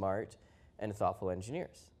smart and thoughtful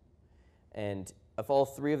engineers. And if all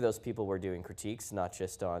three of those people were doing critiques, not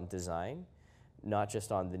just on design, not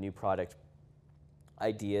just on the new product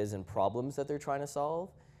ideas and problems that they're trying to solve,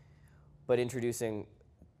 but introducing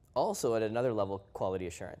also at another level quality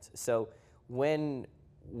assurance. So when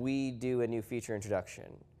we do a new feature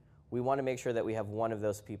introduction, we want to make sure that we have one of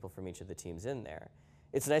those people from each of the teams in there.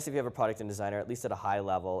 It's nice if you have a product and designer, at least at a high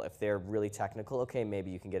level. If they're really technical, okay, maybe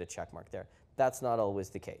you can get a check mark there. That's not always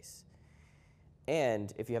the case.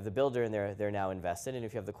 And if you have the builder in there, they're now invested. And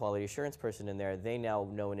if you have the quality assurance person in there, they now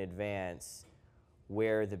know in advance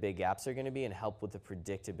where the big gaps are going to be and help with the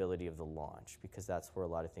predictability of the launch, because that's where a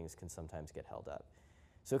lot of things can sometimes get held up.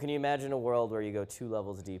 So can you imagine a world where you go 2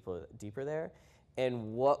 levels deeper there?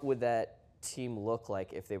 And what would that team look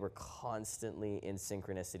like if they were constantly in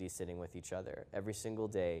synchronicity sitting with each other every single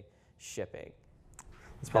day shipping?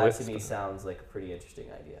 That to me sounds like a pretty interesting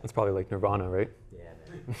idea. It's probably like Nirvana, right? Yeah,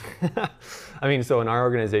 man. I mean, so in our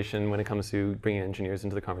organization, when it comes to bringing engineers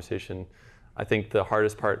into the conversation, I think the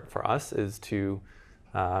hardest part for us is to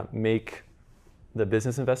make the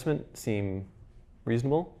business investment seem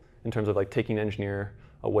reasonable in terms of like taking an engineer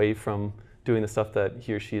away from doing the stuff that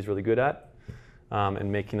he or she is really good at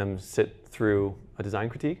and making them sit through a design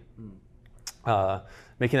critique.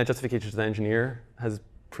 Making that justification to the engineer has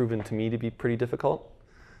proven to me to be pretty difficult.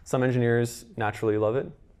 Some engineers naturally love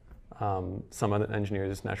it. Some other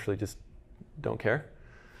engineers naturally just don't care.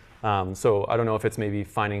 So I don't know if it's maybe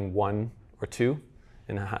finding 1 or 2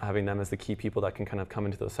 and having them as the key people that can kind of come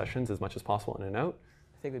into those sessions as much as possible in and out.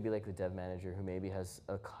 I think it would be like the dev manager who maybe has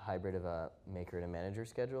a hybrid of a maker and a manager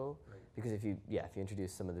schedule. Right. Because if you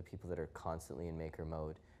introduce some of the people that are constantly in maker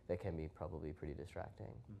mode, that can be probably pretty distracting.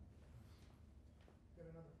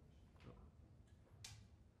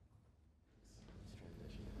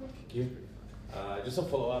 Thank you. Just a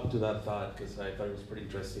follow-up to that thought, because I thought it was pretty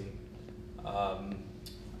interesting.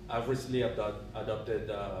 I've recently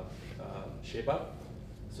adopted ShapeUp,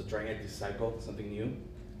 so trying out this cycle, something new.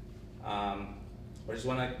 I just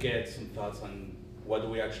want to get some thoughts on what do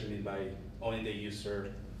we actually mean by owning the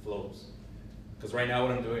user flows. Because right now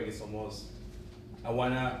what I'm doing is almost, I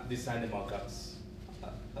want to design the mockups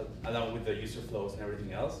along with the user flows and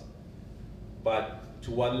everything else. But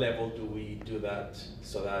to what level do we do that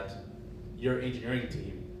so that your engineering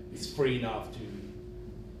team is free enough to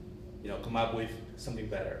come up with something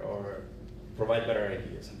better or provide better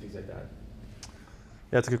ideas and things like that? Yeah,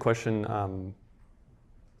 that's a good question.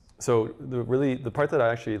 So the part that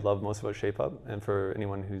I actually love most about ShapeUp, and for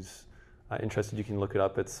anyone who's interested, you can look it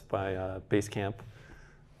up. It's by Basecamp.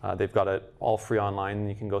 They've got it all free online, and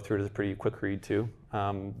you can go through it as a pretty quick read too.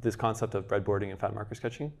 This concept of breadboarding and fat marker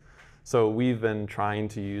sketching. So we've been trying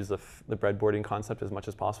to use the breadboarding concept as much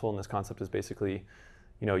as possible, and this concept is basically,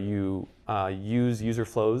 you use user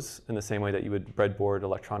flows in the same way that you would breadboard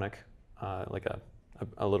electronic, like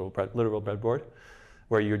a literal breadboard,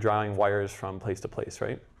 where you're drawing wires from place to place,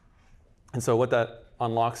 right? And so what that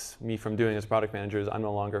unlocks me from doing as product manager is I'm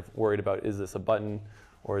no longer worried about, is this a button,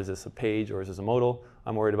 or is this a page, or is this a modal?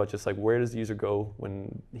 I'm worried about just like, where does the user go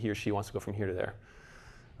when he or she wants to go from here to there?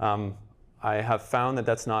 I have found that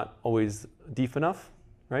that's not always deep enough,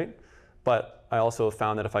 right? But I also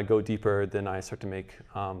found that if I go deeper, then I start to make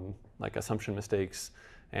like assumption mistakes,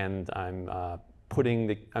 and I'm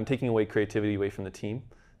taking away creativity away from the team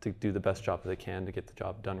to do the best job that they can to get the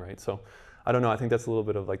job done right. So I don't know. I think that's a little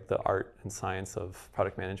bit of like the art and science of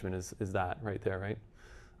product management is that right there, right?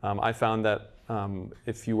 I found that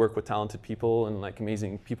if you work with talented people and like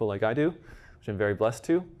amazing people like I do, which I'm very blessed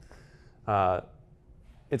to,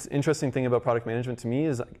 it's interesting thing about product management to me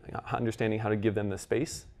is understanding how to give them the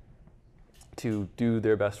space to do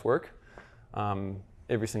their best work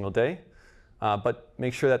every single day, but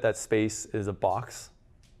make sure that that space is a box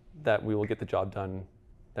that we will get the job done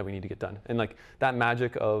that we need to get done. And like that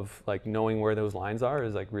magic of like knowing where those lines are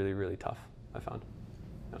is like really, really tough, I found.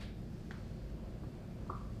 Yeah.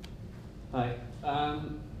 Hi.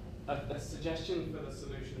 A suggestion for the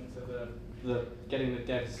solution to the getting the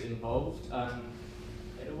devs involved.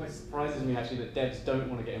 It always surprises me actually that devs don't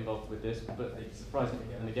want to get involved with this, but they surprise me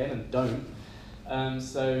again and again and don't.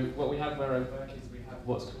 So what we have where I work is we have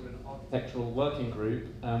what's called an architectural working group,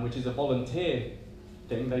 which is a volunteer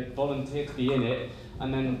thing. They volunteer to be in it,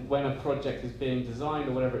 and then when a project is being designed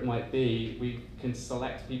or whatever it might be, we can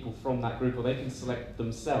select people from that group, or they can select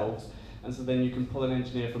themselves, and so then you can pull an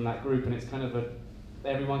engineer from that group, and it's kind of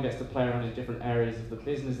everyone gets to play around in different areas of the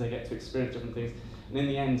business, they get to experience different things, and in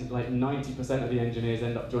the end, like 90% of the engineers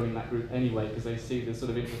end up joining that group anyway, because they see the sort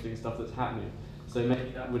of interesting stuff that's happening. So maybe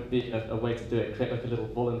that would be a way to do it, create like a little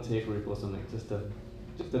volunteer group or something, just an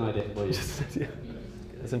idea for you. Yeah.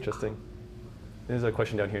 That's interesting. There's a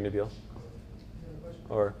question down here, Nabil.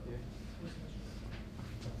 Or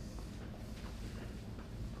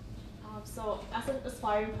so as an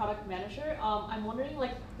aspiring product manager, I'm wondering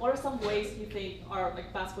like what are some ways you think are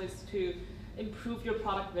like best ways to improve your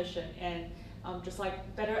product vision and just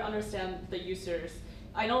like better understand the users.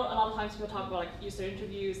 I know a lot of times people talk about like user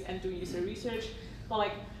interviews and doing user research, but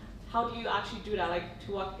like how do you actually do that? Like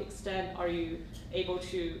to what extent are you able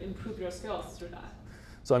to improve your skills through that?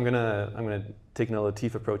 so I'm gonna take an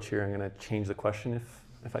Latif approach here. I'm gonna change the question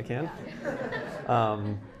if I can.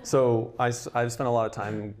 Yeah. So I've spent a lot of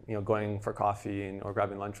time, going for coffee or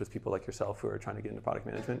grabbing lunch with people like yourself who are trying to get into product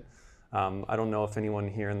management. I don't know if anyone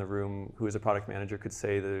here in the room who is a product manager could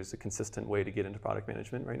say that there's a consistent way to get into product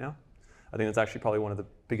management right now. I think that's actually probably one of the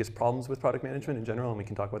biggest problems with product management in general, and we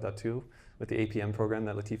can talk about that too with the APM program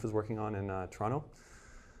that Latif is working on in Toronto.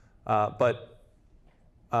 But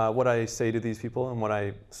what I say to these people and what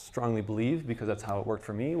I strongly believe, because that's how it worked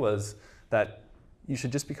for me, was that you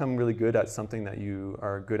should just become really good at something that you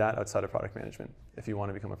are good at outside of product management if you want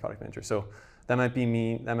to become a product manager. So that might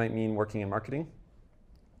mean working in marketing,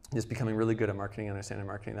 just becoming really good at marketing, understanding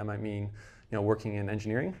marketing. That might mean working in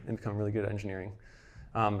engineering and becoming really good at engineering.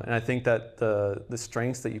 And I think that the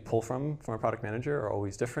strengths that you pull from a product manager are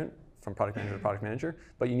always different from product manager to product manager,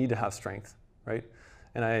 but you need to have strength, right?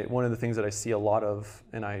 And one of the things that I see a lot of,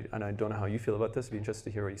 and I don't know how you feel about this, I'd be interested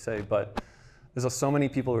to hear what you say, but there's so many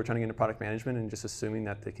people who are trying to get into product management and just assuming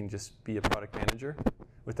that they can just be a product manager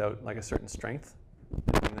without like a certain strength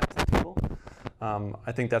and doing that to the people.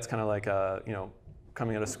 I think that's kind of like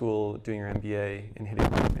coming out of school, doing your MBA and hitting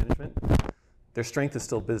product management. Their strength is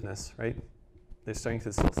still business, right? Their strength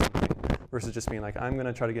is still something, versus just being like, I'm going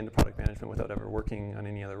to try to get into product management without ever working on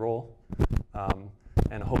any other role,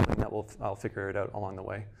 and hoping that I'll figure it out along the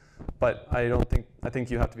way. But I think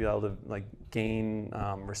you have to be able to like gain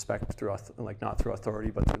respect through not through authority,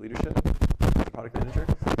 but through leadership as a product manager.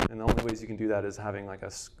 And the only ways you can do that is having like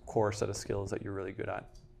a core set of skills that you're really good at.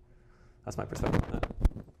 That's my perspective on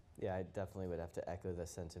that. Yeah, I definitely would have to echo the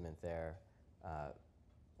sentiment there.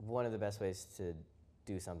 One of the best ways to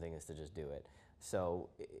do something is to just do it. So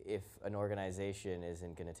if an organization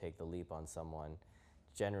isn't going to take the leap on someone,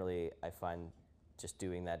 generally I find just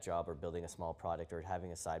doing that job or building a small product or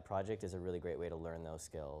having a side project is a really great way to learn those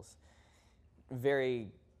skills.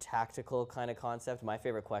 Very tactical kind of concept. My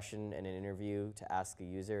favorite question in an interview to ask a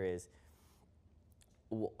user is,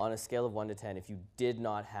 on a scale of 1 to 10, if you did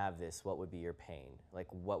not have this, what would be your pain? Like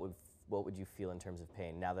what would you feel in terms of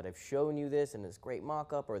pain? Now that I've shown you this and this great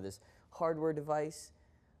mock-up or this hardware device,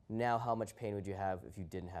 now how much pain would you have if you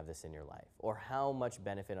didn't have this in your life? Or how much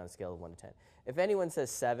benefit on a scale of 1 to 10? If anyone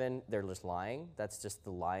says 7, they're just lying. That's just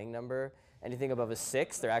the lying number. Anything above a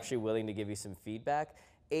 6, they're actually willing to give you some feedback.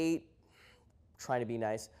 8, trying to be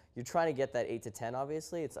nice. You're trying to get that 8 to 10,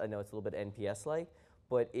 obviously. I know it's a little bit NPS-like,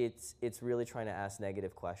 but it's really trying to ask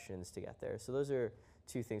negative questions to get there. So those are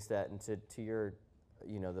two things and to your,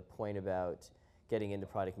 the point about getting into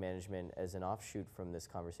product management as an offshoot from this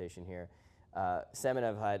conversation here. Sam and I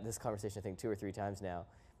have had this conversation, I think, 2 or 3 times now.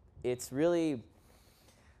 It's really,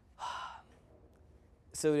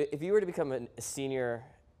 so if you were to become a senior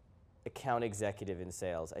account executive in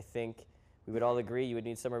sales, I think we would all agree you would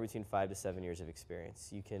need somewhere between 5 to 7 years of experience.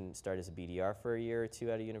 You can start as a BDR for a year or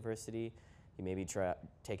two out of university. You maybe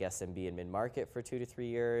take SMB and mid-market for 2 to 3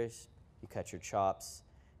 years. You cut your chops.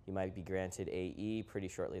 You might be granted AE pretty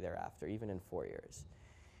shortly thereafter, even in 4 years.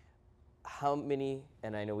 How many,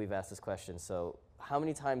 and I know we've asked this question, so how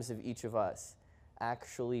many times have each of us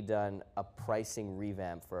actually done a pricing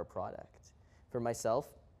revamp for a product? For myself,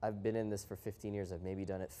 I've been in this for 15 years. I've maybe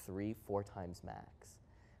done it 3-4 times max.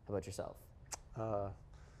 How about yourself?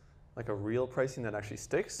 Like a real pricing that actually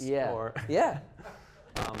sticks? Yeah. Or Yeah.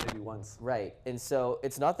 maybe once. Right. And so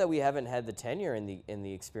it's not that we haven't had the tenure in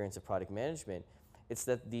the experience of product management. It's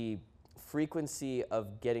that the frequency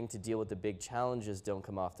of getting to deal with the big challenges don't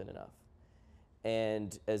come often enough.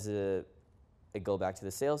 And I go back to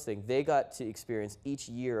the sales thing, they got to experience each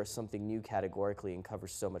year something new categorically and cover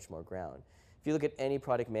so much more ground. If you look at any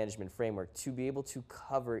product management framework, to be able to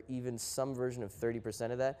cover even some version of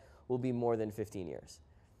 30% of that will be more than 15 years.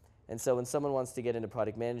 And so when someone wants to get into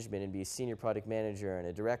product management and be a senior product manager and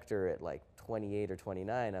a director at like 28 or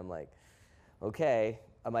 29, I'm like, okay,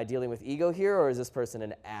 am I dealing with ego here, or is this person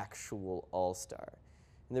an actual all-star?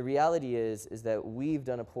 And the reality is that we've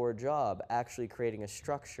done a poor job actually creating a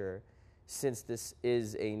structure, since this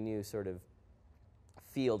is a new sort of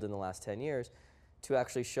field in the last 10 years, to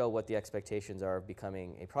actually show what the expectations are of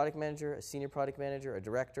becoming a product manager, a senior product manager, a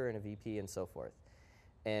director, and a VP, and so forth.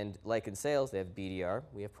 And like in sales, they have BDR,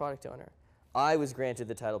 we have product owner. I was granted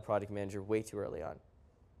the title product manager way too early on.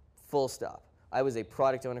 Full stop. I was a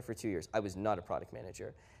product owner for 2 years. I was not a product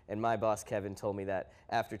manager. And my boss, Kevin, told me that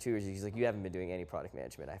after 2 years, he's like, you haven't been doing any product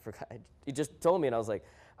management. I forgot. He just told me, and I was like,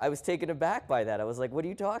 I was taken aback by that. I was like, what are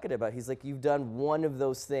you talking about? He's like, you've done one of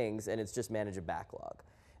those things, and it's just manage a backlog.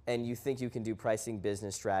 And you think you can do pricing,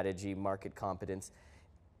 business strategy, market competence.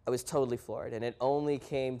 I was totally floored. And it only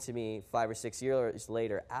came to me 5 or 6 years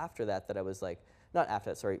later after that I was like, not after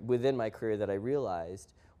that, sorry, within my career that I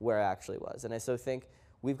realized where I actually was. And I so think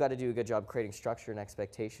we've got to do a good job creating structure and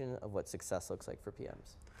expectation of what success looks like for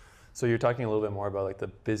PMs. So you're talking a little bit more about like the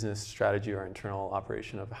business strategy or internal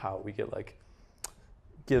operation of how we get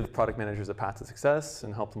give product managers a path to success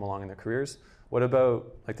and help them along in their careers. What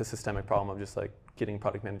about like the systemic problem of just like getting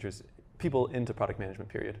people into product management,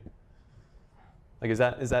 period? Like is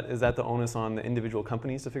that the onus on the individual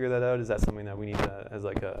companies to figure that out? Is that something that we need to, as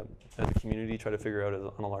a community, try to figure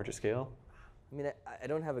out on a larger scale? I mean, I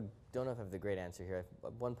don't know if I have the great answer here.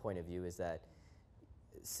 One point of view is that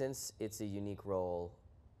since it's a unique role,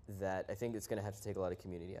 that I think it's going to have to take a lot of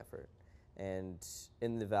community effort. And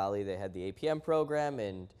in the Valley, they had the APM program,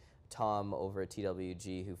 and Tom over at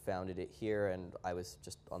TWG, who founded it here, and I was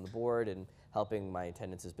just on the board and helping. My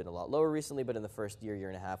attendance has been a lot lower recently, but in the first year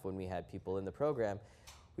and a half when we had people in the program,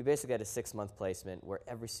 we basically had a 6-month placement where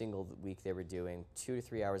every single week they were doing 2 to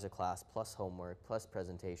 3 hours of class, plus homework, plus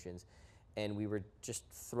presentations, and we were just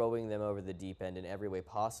throwing them over the deep end in every way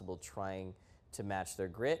possible, trying to match their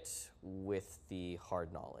grit with the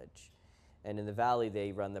hard knowledge. And in the Valley,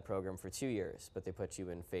 they run the program for 2 years, but they put you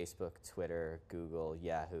in Facebook, Twitter, Google,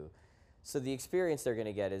 Yahoo. So the experience they're going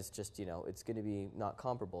to get is just, it's going to be not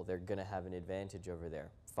comparable. They're going to have an advantage over there.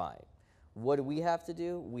 Fine. What do we have to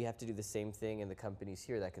do? We have to do the same thing in the companies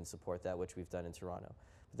here that can support that, which we've done in Toronto.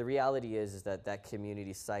 But the reality is that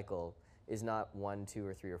community cycle is not 1, 2,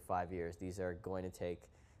 or 3, or 5 years. These are going to take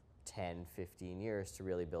 10, 15 years to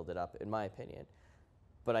really build it up, in my opinion.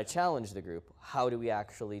 But I challenge the group, how do we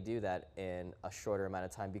actually do that in a shorter amount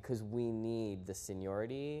of time? Because we need the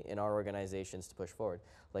seniority in our organizations to push forward,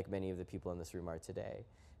 like many of the people in this room are today.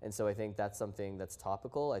 And so I think that's something that's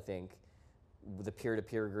topical. I think the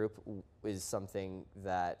peer-to-peer group is something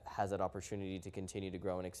that has that opportunity to continue to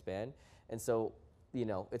grow and expand. And so,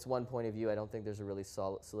 it's one point of view. I don't think there's a really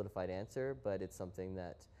solidified answer, but it's something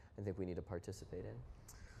that I think we need to participate in.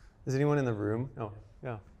 Is anyone in the room? Oh,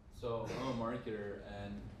 yeah. So I'm a marketer,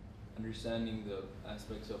 and understanding the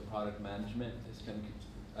aspects of product management is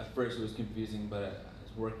at first it was confusing, but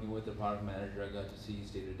as working with the product manager, I got to see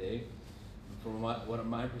his day to day. From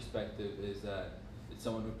my perspective is that it's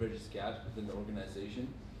someone who bridges gaps within the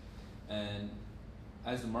organization, and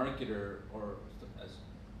as a marketer or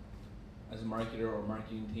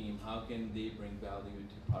marketing team, how can they bring value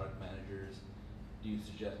to product managers? Do you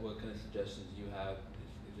suggest, what kind of suggestions do you have?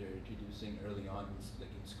 If they're introducing early on, like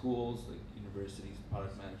in schools, like universities,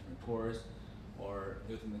 product management course, or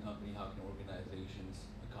within the company, how can organizations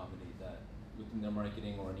accommodate that within their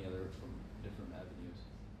marketing or any other from different avenues?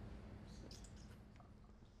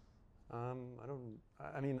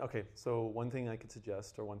 Okay, so one thing I could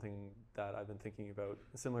suggest, or one thing that I've been thinking about,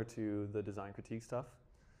 similar to the design critique stuff,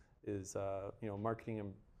 is marketing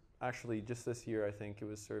and actually just this year, I think it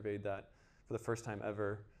was surveyed that for the first time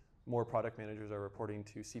ever, more product managers are reporting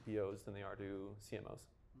to CPOs than they are to CMOs.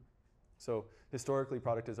 So historically,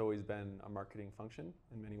 product has always been a marketing function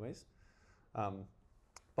in many ways.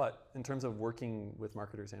 But in terms of working with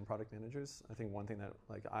marketers and product managers, I think one thing that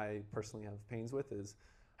I personally have pains with is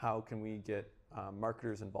how can we get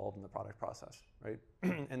marketers involved in the product process, right?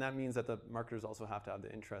 And that means that the marketers also have to have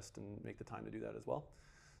the interest and make the time to do that as well.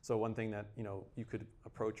 So one thing that you could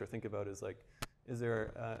approach or think about is is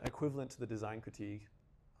there equivalent to the design critique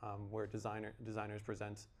where designers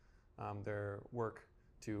present their work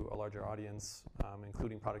to a larger audience,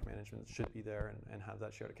 including product management should be there and have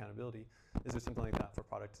that shared accountability. Is there something like that for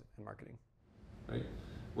product and marketing, right?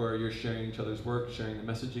 Where you're sharing each other's work, sharing the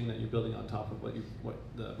messaging that you're building on top of what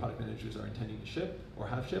the product managers are intending to ship or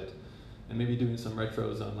have shipped, and maybe doing some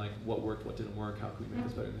retros on what worked, what didn't work, how can we make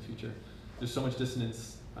this better in the future. There's so much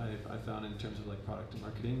dissonance I've found in terms of product and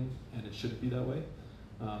marketing, and it shouldn't be that way.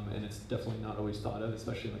 And it's definitely not always thought of,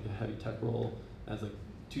 especially in a heavy tech role, as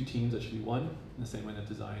two teams that should be one, in the same way that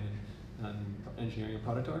design and engineering and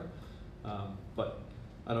product are. But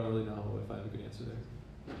I don't really know if I have a good answer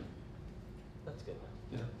there. That's good.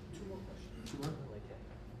 Yeah. Two more questions. Two more?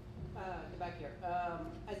 Back here.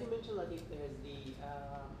 As you mentioned, Latif,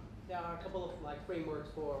 there are a couple of frameworks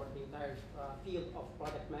for the entire field of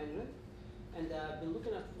product management. And I've been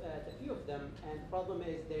looking at a few of them, and the problem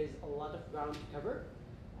is there's a lot of ground to cover.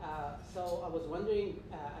 So I was wondering,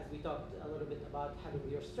 as we talked a little bit about having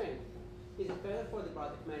your strength, is it better for the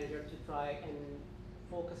product manager to try and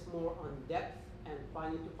focus more on depth and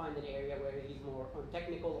find an area where he's more on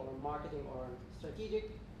technical or on marketing or on strategic,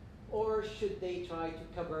 or should they try to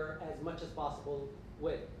cover as much as possible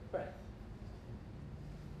with breadth?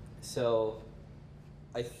 So,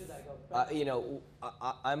 Should I go?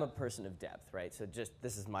 I'm a person of depth, right? So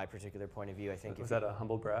this is my particular point of view. I think. Was that a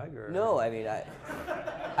humble brag, or? No, I mean,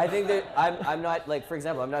 I think that I'm not, for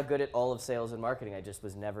example, I'm not good at all of sales and marketing. I just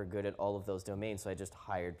was never good at all of those domains, so I just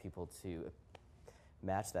hired people to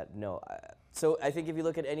match that. No, so I think if you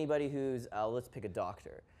look at anybody who's, let's pick a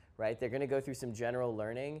doctor, right? They're going to go through some general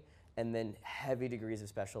learning and then heavy degrees of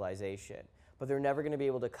specialization, but they're never going to be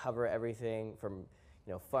able to cover everything from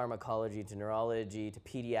pharmacology to neurology to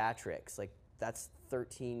pediatrics. That's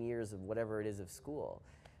 13 years of whatever it is of school.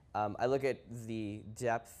 I look at the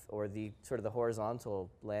depth or the sort of the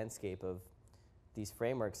horizontal landscape of these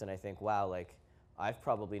frameworks and I think, wow, I've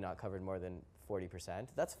probably not covered more than 40%.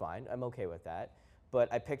 That's fine, I'm okay with that.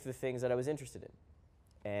 But I picked the things that I was interested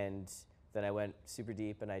in. And then I went super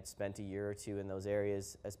deep and I spent a year or two in those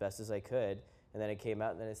areas as best as I could. And then I came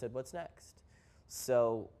out and then I said, what's next?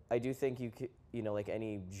 So I do think you could, like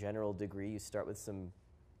any general degree, you start with some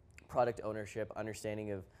product ownership,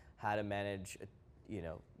 understanding of how to manage,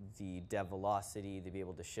 the dev velocity, to be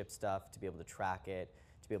able to ship stuff, to be able to track it,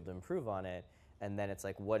 to be able to improve on it. And then it's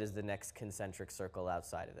what is the next concentric circle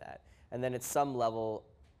outside of that? And then at some level,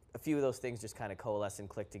 a few of those things just kind of coalesce and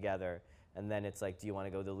click together. And then it's do you want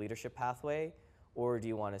to go the leadership pathway, or do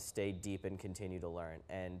you want to stay deep and continue to learn?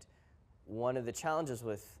 And one of the challenges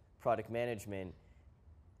with product management,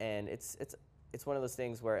 and it's one of those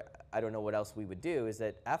things where I don't know what else we would do, is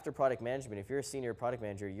that after product management, if you're a senior product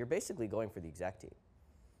manager, you're basically going for the exec team,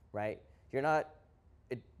 right? You're not,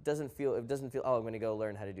 it doesn't feel, oh, I'm going to go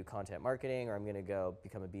learn how to do content marketing, or I'm going to go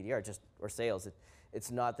become a BDR, or sales. It's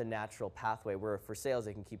not the natural pathway, where for sales,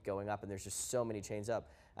 they can keep going up, and there's just so many chains up.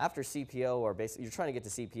 After CPO, or basically, you're trying to get to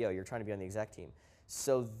CPO, you're trying to be on the exec team.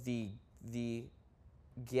 So the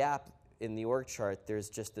gap in the org chart,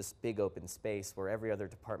 there's just this big open space where every other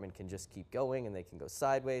department can just keep going and they can go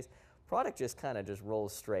sideways. Product just kind of just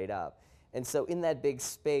rolls straight up. And so in that big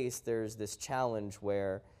space, there's this challenge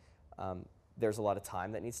where there's a lot of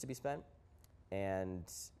time that needs to be spent and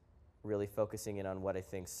really focusing in on what I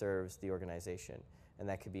think serves the organization. And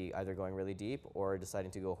that could be either going really deep or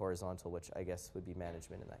deciding to go horizontal, which I guess would be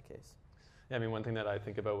management in that case. Yeah, I mean, one thing that I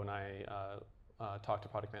think about when I talk to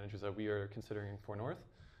product managers that we are considering for North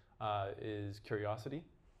is curiosity.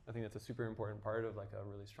 I think that's a super important part of a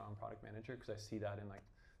really strong product manager, because I see that in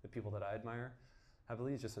the people that I admire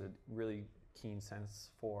heavily. It's just a really keen sense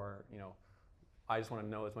for, I just want to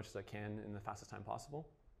know as much as I can in the fastest time possible.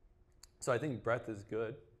 So I think breadth is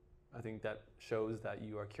good. I think that shows that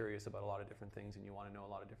you are curious about a lot of different things and you want to know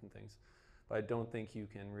a lot of different things. But I don't think you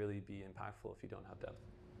can really be impactful if you don't have depth.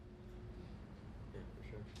 Yeah, for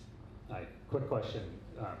sure. Hi, quick question.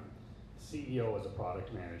 CEO as a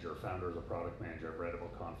product manager, founder as a product manager, I've read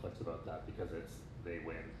about conflicts about that because they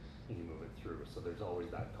win and you move it through. So there's always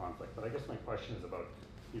that conflict. But I guess my question is about,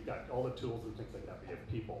 you've got all the tools and things like that, but you have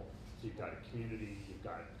people. So you've got a community, you've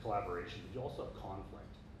got collaboration, but you also have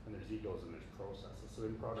conflict. and there's egos and there's processes. So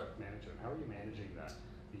in product management, how are you managing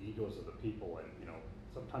the egos of the people? And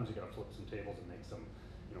sometimes you got to flip some tables and make some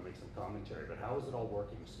commentary. But how is it all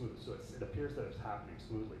working smooth? So it appears that it's happening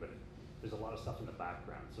smoothly, but there's a lot of stuff in the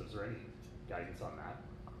background. So is there any guidance on that?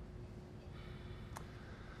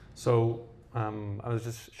 So I was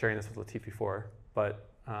just sharing this with Latif before, but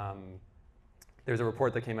there's a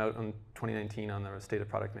report that came out in 2019 on the state of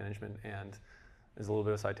product management, and there's a little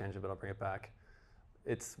bit of a side tangent, but I'll bring it back.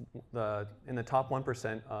 It's in the top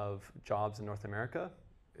 1% of jobs in North America,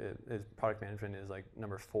 product management is like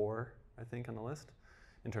number 4, I think, on the list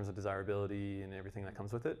in terms of desirability and everything that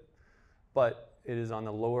comes with it. But it is on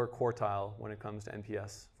the lower quartile when it comes to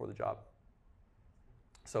NPS for the job.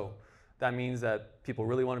 So that means that people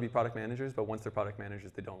really want to be product managers, but once they're product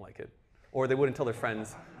managers, they don't like it. Or they wouldn't tell their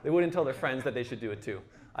friends. They wouldn't tell their friends that they should do it too.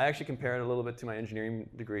 I actually compare it a little bit to my engineering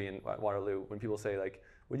degree at Waterloo. When people say, like,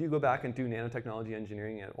 would you go back and do nanotechnology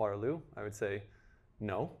engineering at Waterloo? I would say,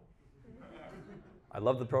 no. I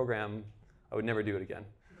love the program. I would never do it again.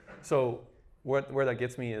 So where that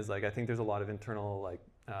gets me is, like, I think there's a lot of internal, like,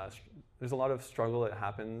 there's a lot of struggle that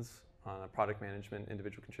happens on a product management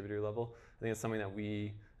individual contributor level. I think it's something that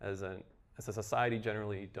we, as a society,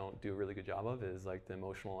 generally don't do a really good job of, is like the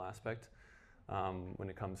emotional aspect when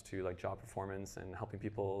it comes to like job performance and helping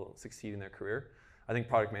people succeed in their career. I think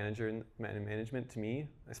product management, to me,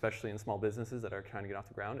 especially in small businesses that are trying to get off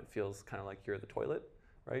the ground, it feels kind of like you're the toilet,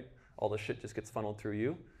 right? All the shit just gets funneled through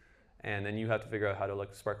you, and then you have to figure out how to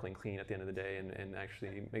look sparkling clean at the end of the day and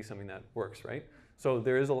actually make something that works, right? So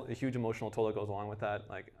there is a huge emotional toll that goes along with that.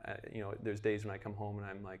 Like, there's days when I come home and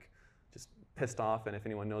I'm like just pissed off, and if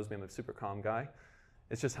anyone knows me, I'm a super calm guy.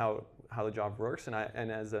 It's just how the job works, and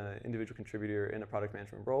as an individual contributor in a product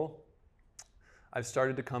management role, I've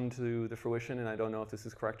started to come to the fruition, and I don't know if this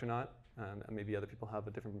is correct or not. Maybe other people have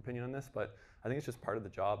a different opinion on this, but I think it's just part of the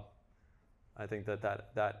job. I think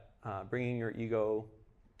that bringing your ego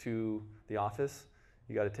to the office,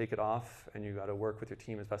 you got to take it off, and you got to work with your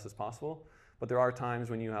team as best as possible. But there are times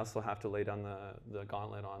when you also have to lay down the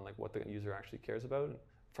gauntlet on like what the user actually cares about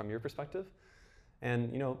from your perspective.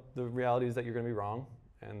 And the reality is that you're going to be wrong,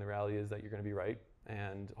 and the reality is that you're going to be right,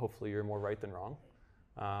 and hopefully you're more right than wrong.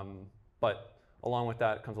 But along with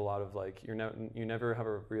that comes a lot of like you never have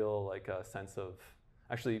a real like sense of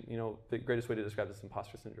actually the greatest way to describe this is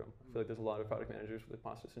imposter syndrome. I feel like there's a lot of product managers with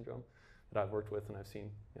imposter syndrome that I've worked with and I've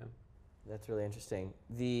seen. Yeah, that's really interesting.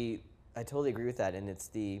 I totally agree with that, and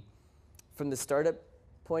it's from the startup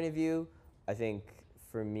point of view. I think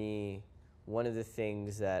for me, one of the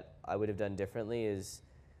things that I would have done differently is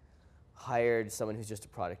hired someone who's just a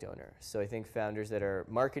product owner. So I think founders that are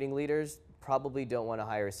marketing leaders probably don't want to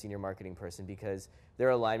hire a senior marketing person because their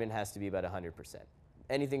alignment has to be about 100%.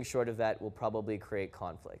 Anything short of that will probably create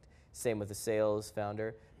conflict. Same with a sales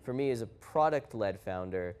founder. For me, as a product-led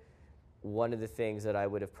founder, one of the things that I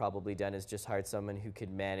would have probably done is just hired someone who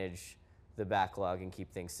could manage the backlog and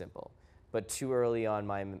keep things simple. But too early on,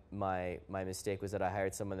 my mistake was that I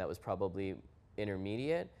hired someone that was probably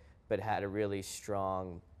intermediate, but had a really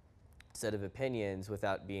strong set of opinions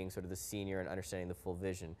without being sort of the senior and understanding the full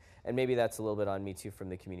vision. And maybe that's a little bit on me too from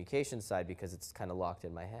the communication side because it's kind of locked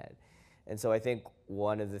in my head. And so I think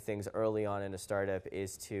one of the things early on in a startup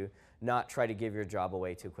is to not try to give your job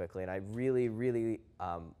away too quickly. And I really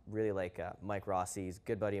like Mike Rossi. He's a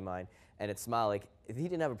good buddy of mine. And at Smile, like, if he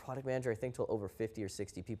didn't have a product manager, I think till over 50 or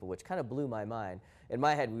 60 people, which kind of blew my mind. In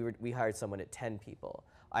my head, we hired someone at 10 people.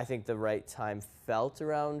 I think the right time felt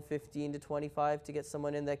around 15 to 25 to get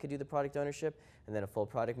someone in that could do the product ownership, and then a full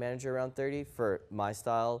product manager around 30 for my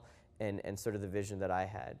style and sort of the vision that I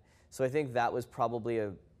had. So I think that was probably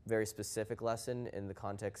a very specific lesson in the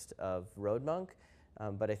context of RoadMonk,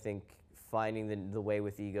 but I think finding the way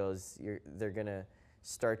with egos, they're going to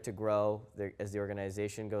start to grow as the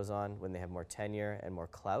organization goes on when they have more tenure and more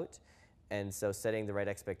clout, and so setting the right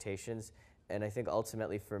expectations. And I think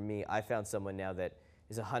ultimately for me, I found someone now that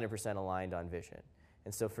is 100% aligned on vision,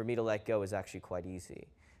 and so for me to let go is actually quite easy.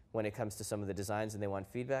 When it comes to some of the designs and they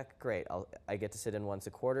want feedback, great. I get to sit in once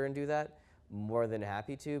a quarter and do that, more than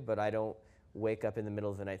happy to, but I don't wake up in the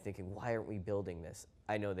middle of the night thinking, why aren't we building this?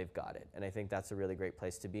 I know they've got it. And I think that's a really great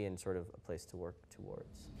place to be and sort of a place to work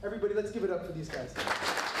towards. Everybody, let's give it up for these guys.